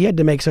because he had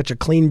to make such a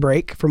clean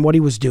break from what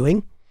he was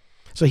doing.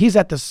 So he's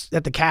at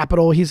the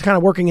Capitol. He's kind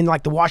of working in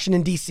like the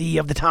Washington D.C.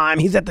 of the time.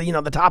 He's at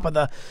the top of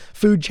the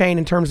food chain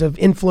in terms of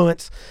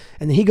influence,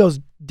 and then he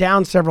goes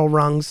down several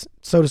rungs,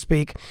 so to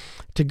speak,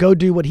 to go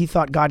do what he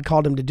thought God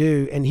called him to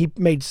do. And he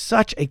made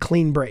such a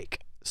clean break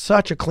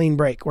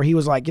where he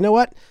was like, you know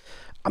what?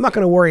 I'm not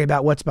going to worry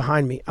about what's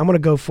behind me. I'm going to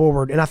go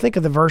forward. And I think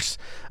of the verse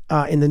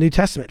in the New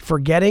Testament,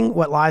 forgetting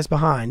what lies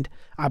behind,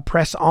 I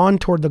press on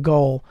toward the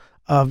goal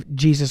of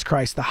Jesus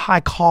Christ, the high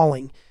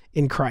calling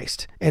in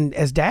Christ. And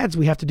as dads,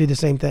 we have to do the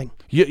same thing.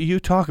 You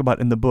talk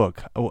about in the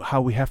book how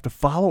we have to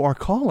follow our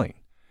calling.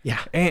 Yeah.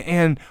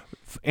 And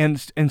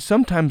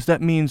sometimes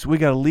that means we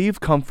got to leave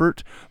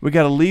comfort. We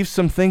got to leave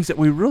some things that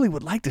we really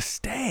would like to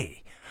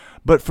stay.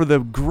 But for the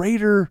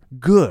greater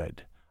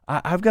good,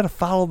 I've got to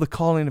follow the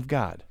calling of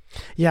God.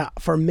 Yeah,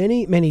 for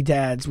many, many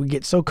dads, we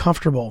get so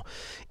comfortable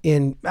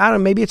in, I don't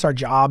know, maybe it's our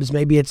jobs,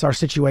 maybe it's our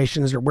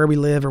situations or where we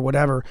live or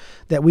whatever,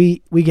 that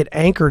we get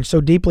anchored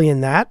so deeply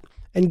in that.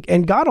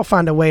 And God will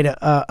find a way to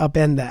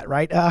upend that,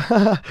 right?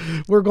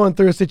 We're going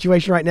through a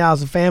situation right now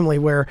as a family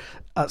where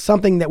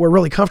something that we're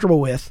really comfortable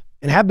with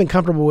and have been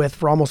comfortable with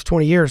for almost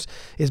 20 years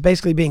is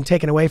basically being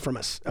taken away from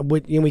us.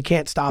 We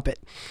can't stop it.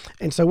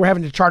 And so we're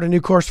having to chart a new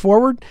course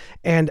forward.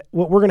 And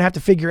what we're going to have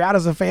to figure out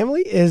as a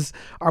family is,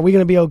 are we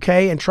going to be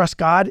okay and trust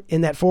God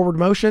in that forward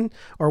motion?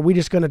 Or are we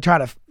just going to try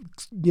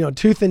to,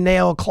 tooth and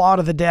nail, claw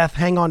to the death,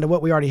 hang on to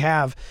what we already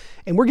have?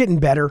 And we're getting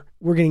better.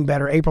 We're getting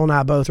better. April and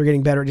I both are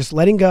getting better. Just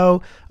letting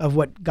go of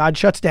what God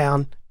shuts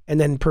down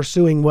and then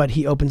pursuing what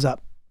he opens up.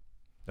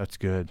 That's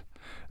good.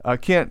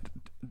 Kent,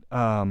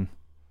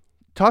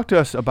 talk to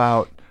us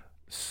about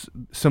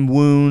some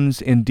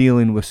wounds and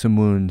dealing with some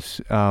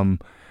wounds.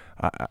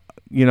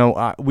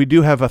 We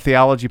do have a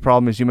theology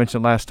problem, as you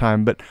mentioned last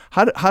time, but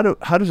how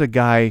does a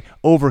guy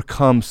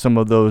overcome some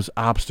of those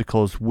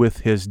obstacles with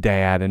his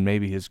dad and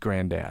maybe his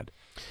granddad?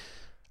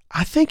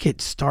 I think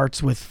it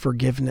starts with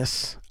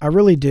forgiveness. I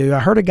really do. I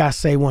heard a guy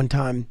say one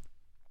time,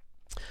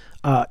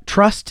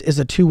 trust is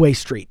a two-way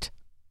street,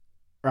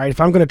 right? If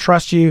I'm going to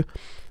trust you,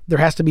 There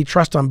has to be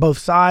trust on both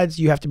sides.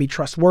 You have to be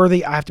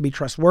trustworthy. I have to be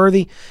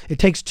trustworthy. It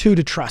takes two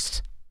to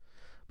trust,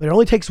 but it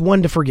only takes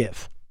one to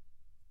forgive.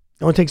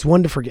 It only takes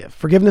one to forgive.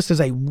 Forgiveness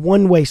is a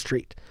one-way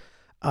street.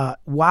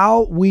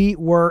 While we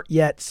were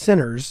yet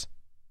sinners,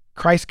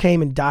 Christ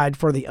came and died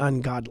for the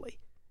ungodly.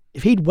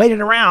 If he'd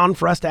waited around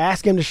for us to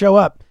ask him to show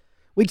up,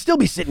 we'd still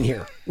be sitting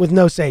here with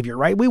no Savior,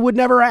 right? We would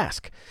never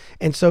ask.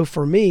 And so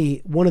for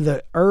me, one of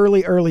the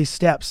early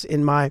steps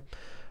in my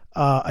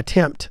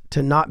attempt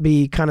to not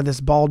be kind of this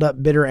balled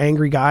up, bitter,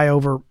 angry guy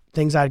over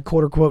things I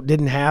quote unquote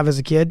didn't have as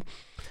a kid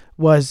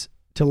was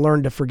to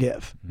learn to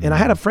forgive. Mm-hmm. And I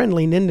had a friend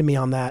lean into me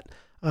on that.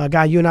 A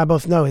guy you and I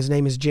both know, his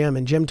name is Jim.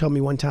 And Jim told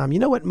me one time, you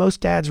know what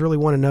most dads really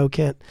want to know,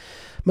 Kent?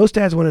 Most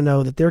dads want to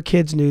know that their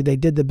kids knew they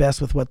did the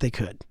best with what they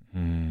could.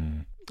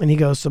 Mm. And he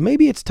goes, so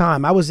maybe it's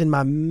time. I was in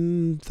my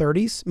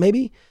 30s,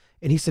 maybe.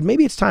 And he said,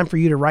 maybe it's time for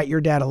you to write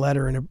your dad a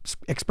letter and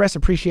express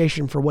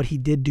appreciation for what he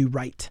did do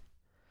right.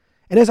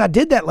 And as I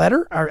did that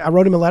letter, I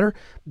wrote him a letter,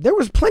 there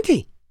was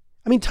plenty.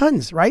 I mean,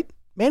 tons, right?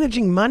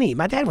 Managing money.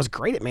 My dad was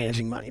great at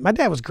managing money. My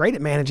dad was great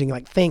at managing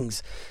like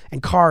things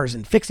and cars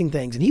and fixing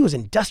things. And he was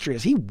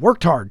industrious. He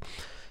worked hard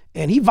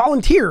and he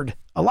volunteered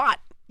a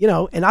lot, you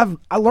know, and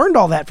I learned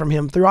all that from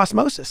him through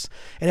osmosis.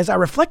 And as I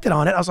reflected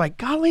on it, I was like,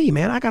 golly,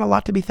 man, I got a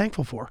lot to be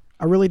thankful for.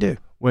 I really do.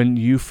 When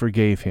you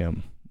forgave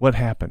him, what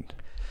happened?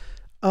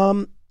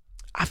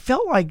 I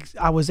felt like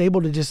I was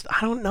able to just, I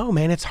don't know,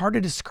 man, it's hard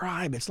to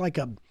describe. It's like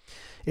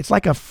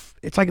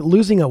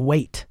losing a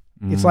weight.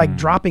 It's like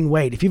dropping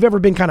weight. If you've ever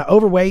been kind of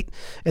overweight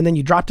and then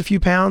you dropped a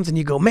few pounds and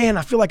you go, man,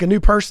 I feel like a new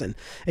person.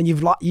 And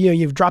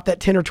you've dropped that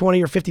 10 or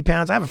 20 or 50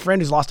 pounds. I have a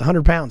friend who's lost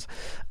 100 pounds.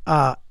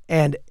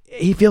 And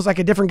he feels like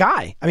a different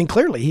guy. I mean,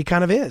 clearly he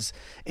kind of is.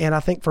 And I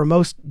think for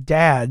most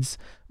dads,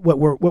 what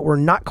we're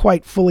not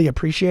quite fully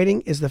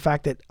appreciating is the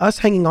fact that us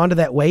hanging on to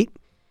that weight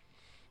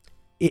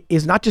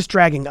is not just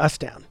dragging us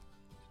down.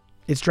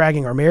 It's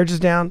dragging our marriages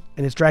down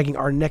and it's dragging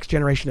our next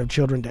generation of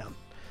children down.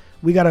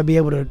 We got to be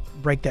able to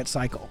break that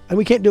cycle. And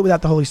we can't do it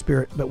without the Holy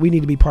Spirit, but we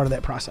need to be part of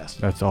that process.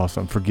 That's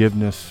awesome.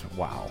 Forgiveness.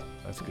 Wow.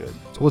 That's good.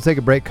 So we'll take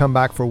a break, come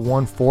back for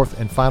one fourth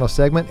and final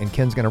segment, and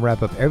Ken's going to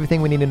wrap up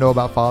everything we need to know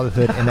about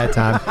fatherhood in that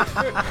time.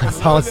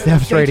 Solid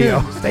Steps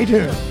Radio. Stay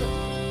tuned.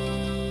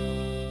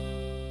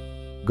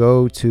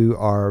 Go to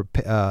our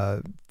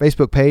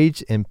Facebook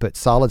page and put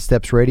Solid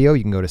Steps Radio.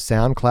 You can go to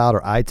SoundCloud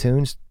or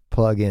iTunes,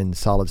 plug in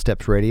Solid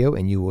Steps Radio,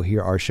 and you will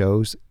hear our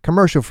shows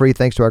commercial free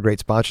thanks to our great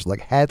sponsors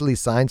like Hadley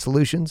Sign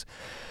Solutions.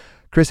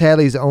 Chris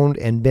Hadley's owned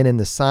and been in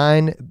the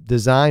sign,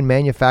 design,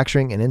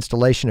 manufacturing, and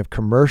installation of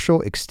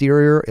commercial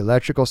exterior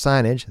electrical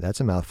signage, that's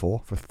a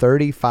mouthful, for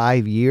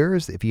 35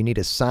 years. If you need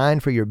a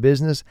sign for your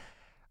business,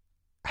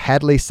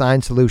 Hadley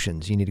Sign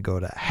Solutions. You need to go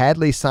to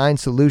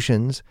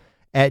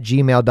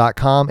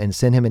hadleysignsolutions@gmail.com and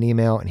send him an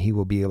email, and he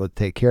will be able to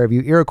take care of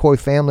you. Iroquois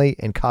Family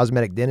and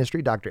Cosmetic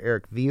Dentistry, Dr.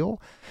 Eric Veal,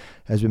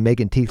 has been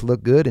making teeth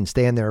look good and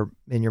stay in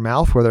your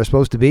mouth where they're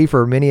supposed to be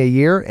for many a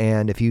year.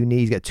 And if you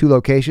need, he's got 2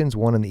 locations,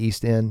 one in the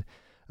East End,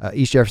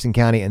 East Jefferson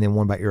County, and then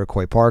one by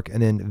Iroquois Park.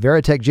 And then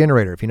Veritech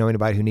Generator. If you know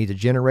anybody who needs a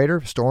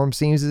generator, storm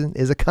season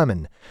is a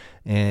coming.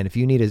 And if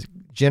you need a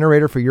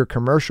generator for your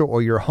commercial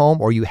or your home,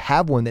 or you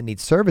have one that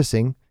needs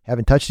servicing,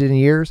 haven't touched it in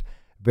years,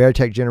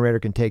 Veritech Generator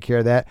can take care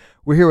of that.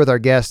 We're here with our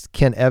guest,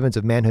 Kent Evans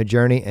of Manhood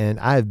Journey, and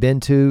I have been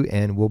to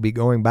and will be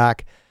going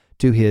back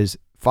to his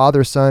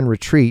father-son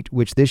retreat,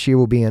 which this year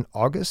will be in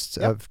August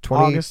of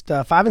 20... August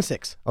 5 and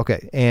 6.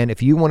 Okay, and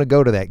if you want to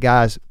go to that,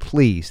 guys,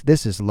 please,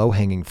 this is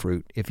low-hanging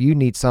fruit. If you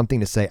need something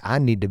to say, I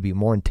need to be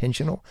more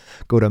intentional,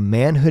 go to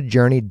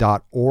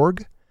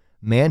manhoodjourney.org,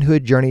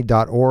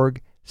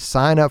 manhoodjourney.org,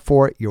 sign up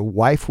for it. You'll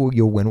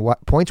win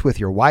points with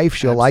your wife.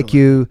 She'll like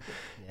you.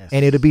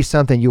 And it'll be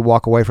something you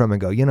walk away from and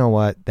go, you know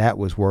what, that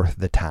was worth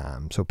the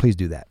time. So please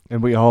do that.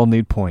 And we all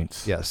need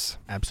points. Yes.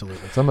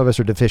 Absolutely. Some of us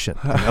are deficient.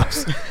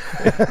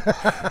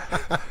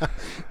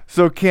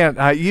 So Kent,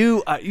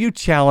 you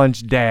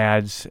challenge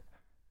dads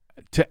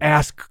to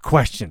ask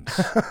questions.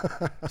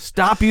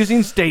 Stop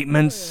using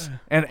statements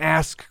and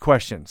ask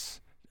questions.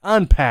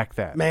 Unpack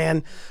that.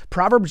 Man,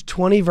 Proverbs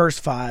 20 verse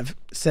 5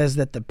 says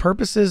that the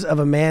purposes of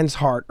a man's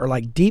heart are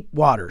like deep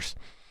waters,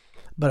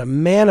 but a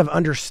man of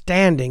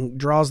understanding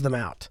draws them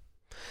out.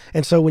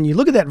 And so when you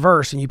look at that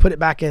verse and you put it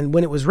back in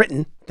when it was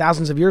written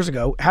thousands of years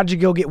ago, how did you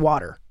go get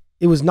water?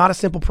 It was not a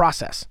simple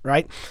process,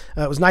 right?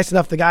 It was nice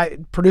enough the guy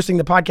producing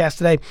the podcast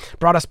today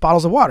brought us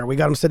bottles of water. We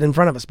got them sitting in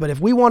front of us. But if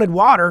we wanted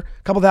water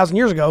a couple thousand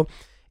years ago,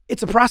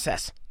 it's a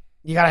process.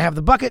 You got to have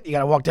the bucket. You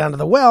got to walk down to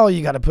the well.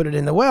 You got to put it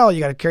in the well. You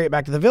got to carry it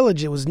back to the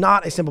village. It was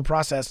not a simple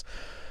process.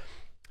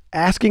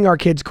 Asking our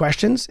kids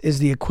questions is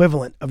the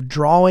equivalent of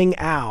drawing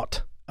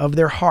out of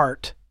their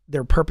heart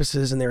their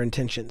purposes and their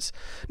intentions.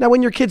 Now,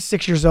 when your kid's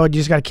 6 years old, you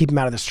just got to keep them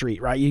out of the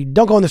street, right? You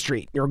don't go in the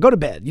street or go to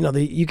bed. You know,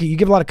 you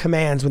give a lot of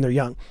commands when they're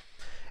young.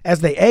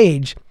 As they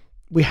age,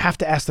 we have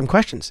to ask them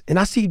questions. And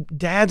I see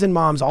dads and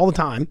moms all the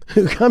time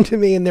who come to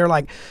me and they're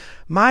like,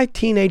 my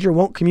teenager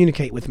won't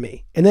communicate with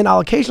me. And then I'll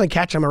occasionally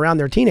catch them around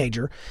their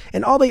teenager,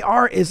 and all they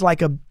are is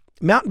like a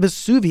Mount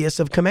Vesuvius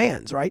of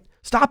commands, right?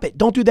 Stop it.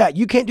 Don't do that.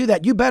 You can't do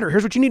that. You better.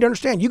 Here's what you need to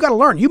understand. You got to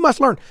learn. You must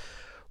learn.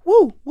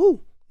 Woo,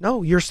 woo.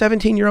 No, your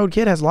 17-year-old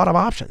kid has a lot of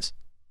options.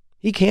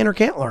 He can or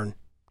can't learn.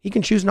 He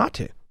can choose not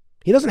to.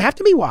 He doesn't have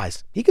to be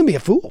wise. He can be a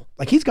fool.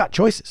 Like, he's got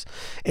choices.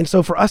 And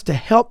so for us to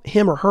help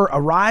him or her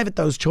arrive at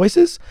those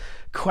choices,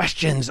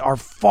 questions are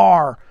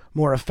far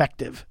more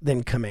effective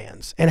than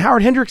commands. And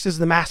Howard Hendricks is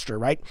the master,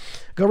 right?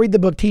 Go read the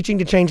book, Teaching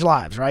to Change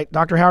Lives, right?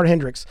 Dr. Howard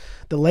Hendricks,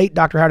 the late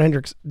Dr. Howard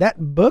Hendricks.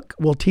 That book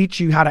will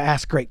teach you how to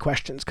ask great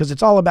questions, because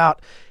it's all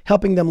about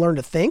helping them learn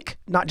to think,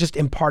 not just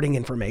imparting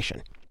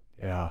information.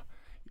 Yeah.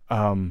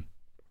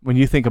 When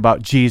you think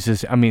about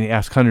Jesus, I mean, he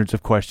asked hundreds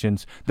of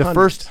questions.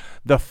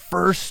 The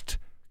first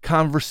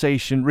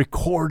conversation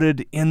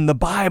recorded in the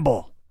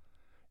Bible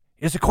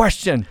is a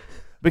question,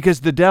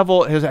 because the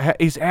devil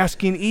is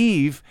asking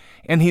Eve,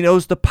 and he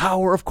knows the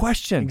power of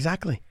question.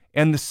 Exactly.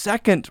 And the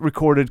second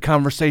recorded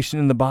conversation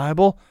in the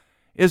Bible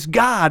is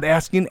God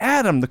asking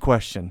Adam the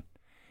question,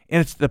 and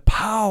it's the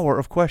power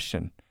of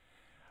question.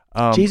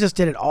 Jesus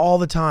did it all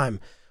the time.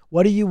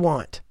 What do you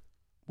want?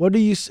 Who do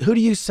you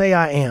say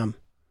I am?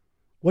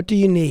 What do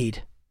you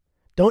need?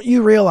 Don't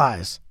you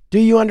realize? Do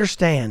you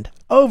understand?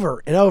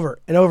 Over and over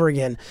and over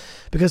again,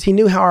 because he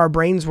knew how our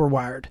brains were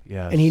wired.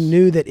 Yes. And he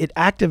knew that it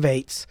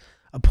activates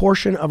a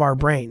portion of our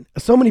brain.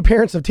 So many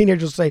parents of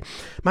teenagers say,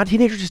 my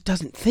teenager just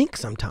doesn't think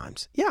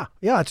sometimes. Yeah,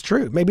 it's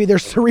true. Maybe their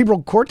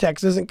cerebral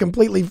cortex isn't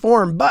completely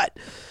formed, but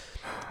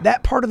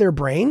that part of their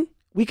brain,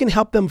 we can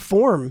help them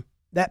form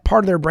that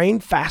part of their brain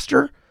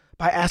faster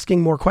by asking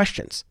more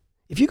questions.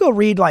 If you go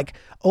read like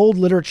old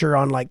literature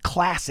on like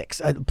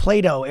classics,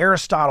 Plato,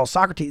 Aristotle,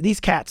 Socrates, these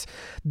cats,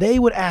 they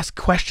would ask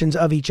questions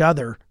of each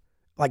other,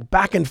 like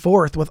back and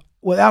forth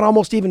without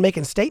almost even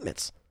making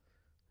statements,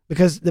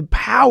 because the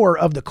power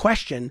of the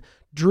question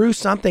drew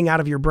something out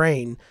of your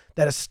brain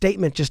that a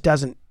statement just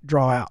doesn't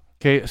draw out.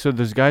 Okay, so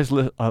there's guys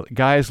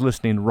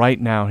listening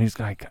right now, and he's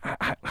like,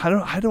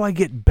 how do I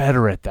get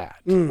better at that?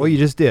 Well, you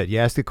just did. You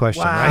asked the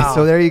question, Wow. right?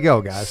 So there you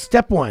go, guys.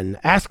 Step 1,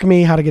 ask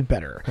me how to get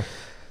better.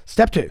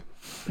 Step 2,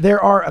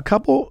 there are a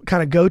couple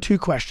kind of go-to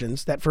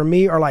questions that for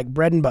me are like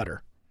bread and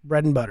butter,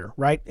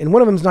 right? And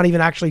one of them is not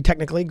even actually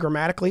technically,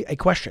 grammatically, a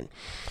question.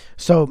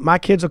 So my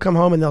kids will come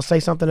home and they'll say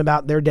something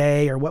about their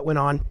day or what went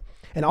on.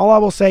 And all I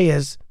will say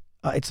is,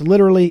 it's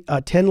literally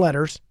 10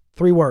 letters,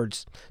 3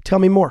 words. Tell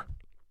me more.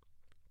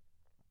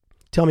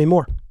 Tell me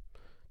more.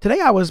 Today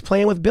I was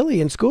playing with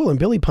Billy in school and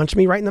Billy punched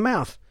me right in the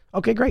mouth.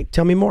 Okay, great.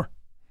 Tell me more.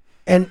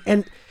 And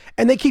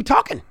they keep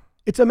talking.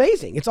 It's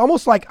amazing. It's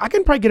almost like I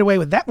can probably get away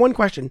with that one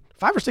question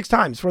 5 or 6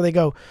 times before they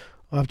go,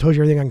 well, I've told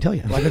you everything I can tell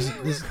you. Like, this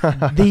is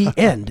the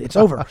end. It's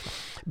over.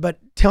 But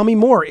tell me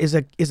more is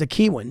a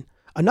key one.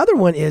 Another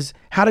one is,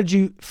 how did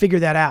you figure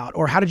that out?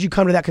 Or how did you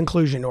come to that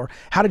conclusion? Or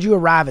how did you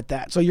arrive at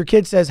that? So your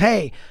kid says,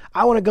 hey,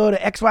 I want to go to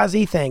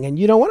XYZ thing, and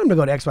you don't want them to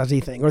go to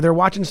XYZ thing. Or they're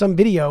watching some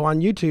video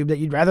on YouTube that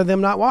you'd rather them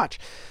not watch.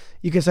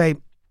 You can say,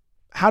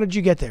 how did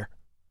you get there?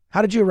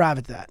 How did you arrive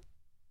at that?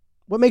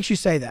 What makes you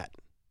say that?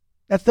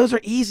 Those are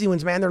easy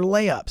ones, man. They're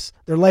layups.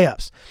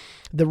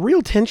 The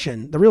real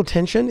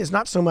tension is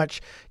not so much,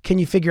 can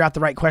you figure out the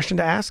right question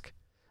to ask?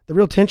 The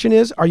real tension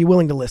is, are you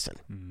willing to listen?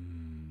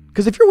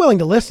 Because if you're willing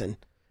to listen,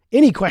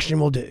 any question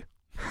will do.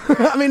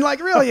 I mean, like,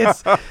 really,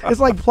 it's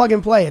like plug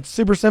and play. It's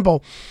super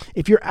simple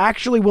if you're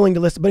actually willing to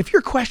listen. But if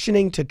you're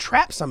questioning to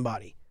trap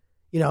somebody,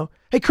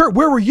 hey, Kurt,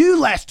 where were you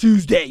last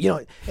Tuesday?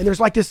 And there's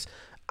like this,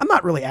 I'm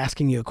not really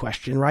asking you a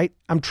question, right?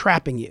 I'm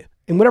trapping you.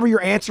 And whatever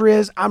your answer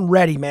is, I'm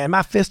ready, man.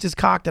 My fist is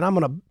cocked, and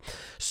as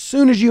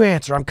soon as you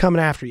answer, I'm coming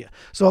after you.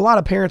 So a lot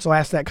of parents will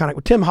ask that kind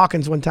of. Tim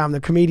Hawkins one time,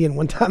 the comedian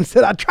one time,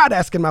 said, I tried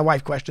asking my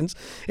wife questions.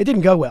 It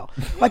didn't go well.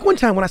 Like one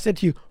time when I said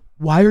to you,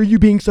 why are you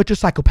being such a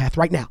psychopath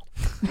right now?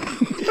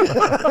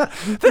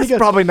 That's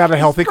probably not a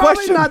healthy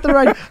question. Not the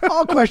right.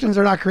 All questions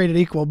are not created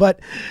equal. But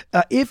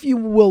if you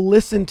will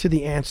listen to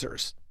the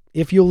answers,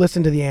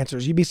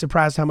 you'd be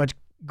surprised how much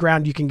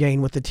ground you can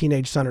gain with a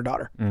teenage son or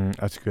daughter.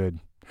 That's good.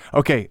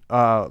 Okay,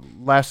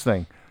 last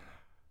thing.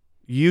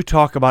 You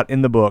talk about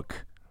in the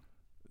book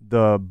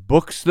the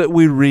books that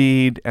we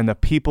read and the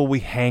people we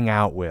hang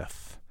out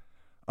with.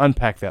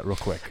 Unpack that real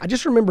quick. I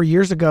just remember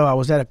years ago I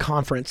was at a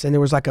conference and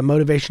there was like a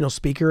motivational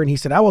speaker and he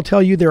said, I will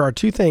tell you there are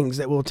 2 things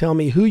that will tell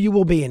me who you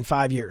will be in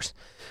 5 years.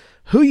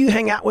 Who you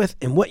hang out with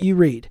and what you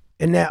read.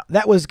 And now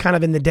that was kind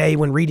of in the day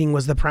when reading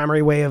was the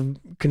primary way of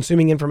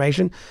consuming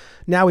information.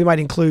 Now we might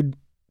include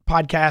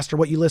podcast or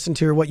what you listen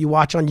to or what you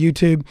watch on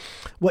YouTube.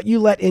 What you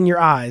let in your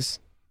eyes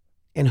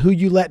and who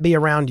you let be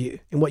around you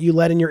and what you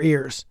let in your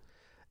ears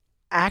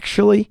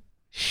actually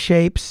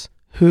shapes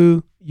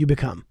who you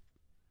become.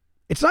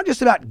 It's not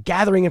just about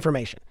gathering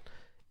information.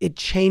 It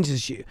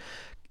changes you.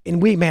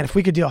 And if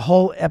we could do a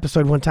whole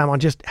episode one time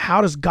on just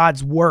how does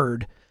God's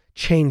word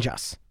change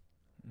us?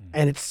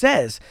 And it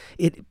says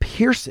it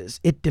pierces,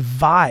 it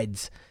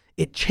divides,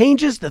 it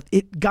changes,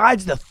 it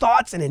guides the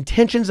thoughts and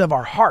intentions of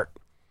our heart.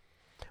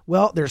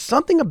 Well, there's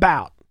something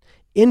about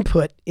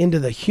input into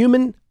the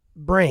human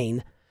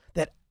brain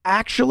that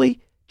actually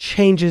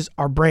changes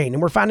our brain.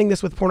 And we're finding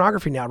this with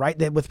pornography now, right?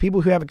 That with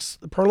people who have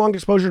prolonged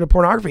exposure to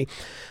pornography,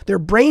 their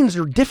brains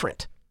are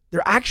different.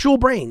 Their actual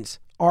brains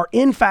are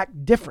in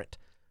fact different.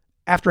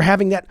 after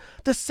having that.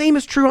 The same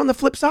is true on the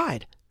flip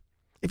side.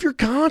 If you're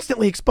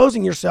constantly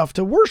exposing yourself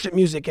to worship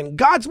music and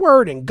God's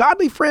word and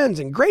godly friends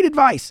and great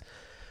advice,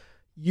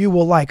 you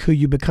will like who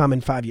you become in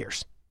 5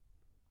 years.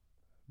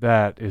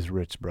 That is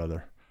rich,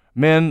 brother.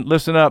 Men,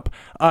 listen up.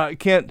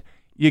 Kent,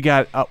 you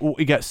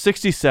got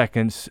 60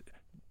 seconds.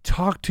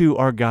 Talk to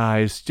our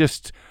guys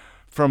just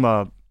from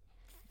a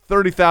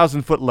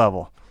 30,000 foot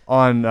level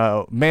on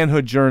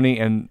manhood journey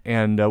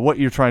and what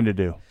you're trying to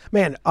do.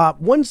 Man,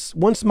 one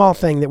small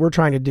thing that we're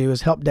trying to do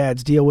is help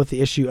dads deal with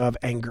the issue of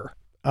anger.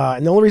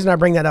 And the only reason I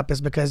bring that up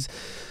is because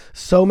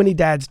so many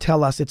dads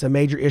tell us it's a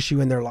major issue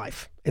in their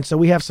life. And so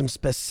we have some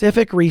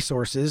specific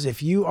resources.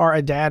 If you are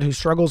a dad who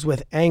struggles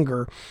with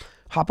anger,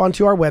 hop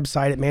onto our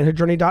website at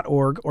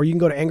manhoodjourney.org, or you can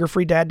go to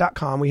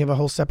angerfreedad.com. We have a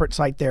whole separate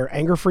site there,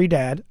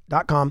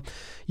 angerfreedad.com.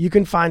 You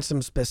can find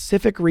some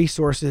specific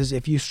resources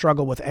if you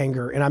struggle with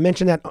anger. And I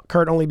mention that,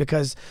 Kurt, only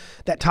because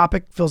that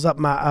topic fills up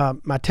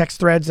my text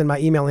threads and my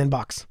email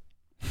inbox.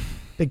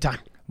 Big time.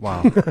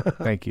 Wow.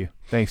 Thank you.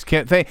 Thanks,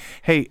 Kent. Hey,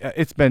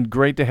 it's been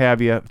great to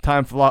have you.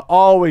 Time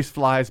always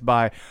flies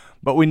by,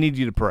 but we need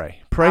you to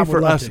pray. Pray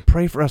for us.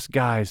 Pray for us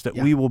guys that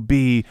we will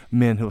be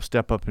men who will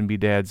step up and be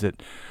dads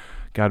that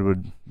God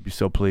would be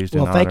so pleased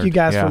and honored. Well, thank you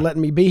guys for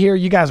letting me be here.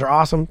 You guys are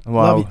awesome.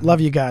 Wow.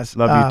 Love you guys.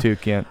 Love you too,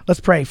 Kent.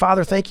 Let's pray.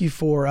 Father, thank you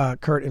for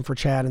Kurt and for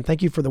Chad, and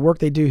thank you for the work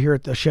they do here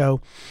at the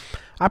show.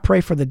 I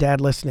pray for the dad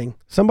listening.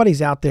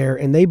 Somebody's out there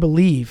and they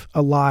believe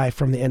a lie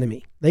from the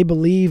enemy. They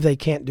believe they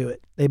can't do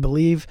it. They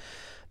believe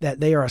that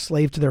they are a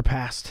slave to their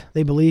past.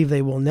 They believe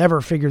they will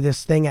never figure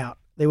this thing out.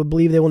 They would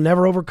believe they will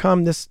never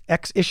overcome this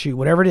X issue,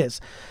 whatever it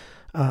is.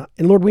 And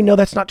Lord, we know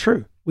that's not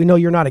true. We know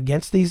you're not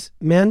against these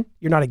men.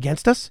 You're not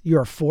against us. You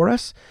are for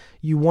us.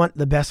 You want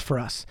the best for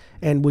us.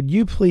 And would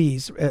you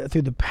please,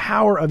 through the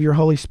power of your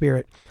Holy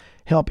Spirit,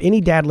 help any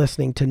dad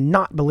listening to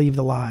not believe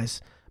the lies,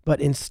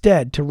 but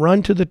instead to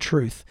run to the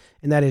truth,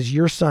 and that is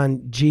your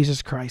son,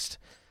 Jesus Christ.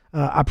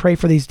 I pray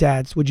for these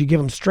dads. Would you give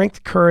them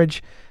strength,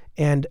 courage,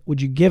 and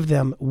would you give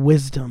them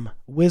wisdom?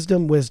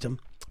 Wisdom.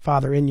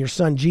 Father, in your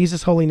son,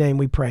 Jesus' holy name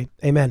we pray.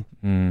 Amen.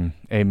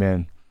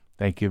 Amen.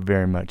 Thank you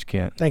very much,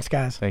 Kent. Thanks,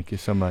 guys. Thank you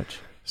so much.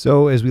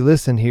 So as we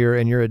listen here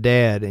and you're a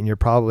dad and you're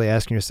probably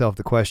asking yourself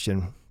the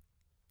question,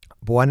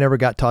 boy, I never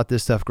got taught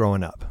this stuff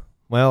growing up.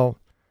 Well,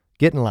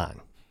 get in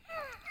line.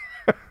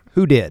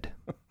 Who did?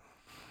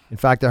 In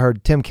fact, I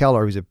heard Tim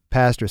Keller, who's a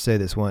pastor, say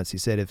this once. He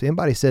said, if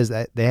anybody says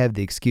that they have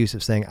the excuse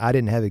of saying, I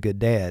didn't have a good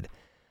dad,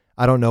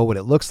 I don't know what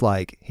it looks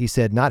like. He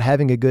said, not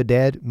having a good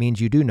dad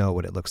means you do know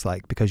what it looks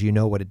like because you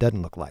know what it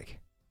doesn't look like.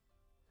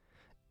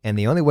 And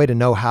the only way to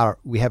know how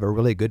we have a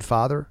really good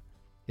father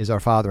is our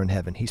Father in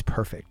heaven. He's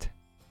perfect.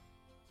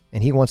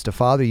 And he wants to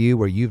father you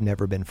where you've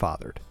never been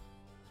fathered.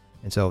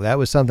 And so that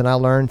was something I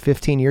learned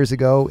 15 years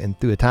ago, and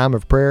through a time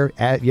of prayer.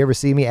 You ever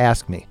see me?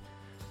 Ask me.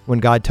 When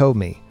God told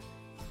me,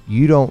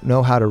 you don't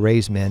know how to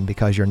raise men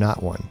because you're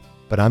not one,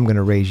 but I'm going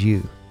to raise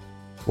you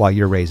while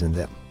you're raising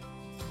them.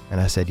 And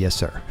I said, yes,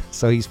 sir.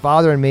 So he's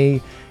fathering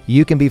me.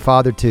 You can be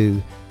fathered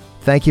too.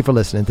 Thank you for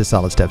listening to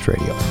Solid Steps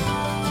Radio.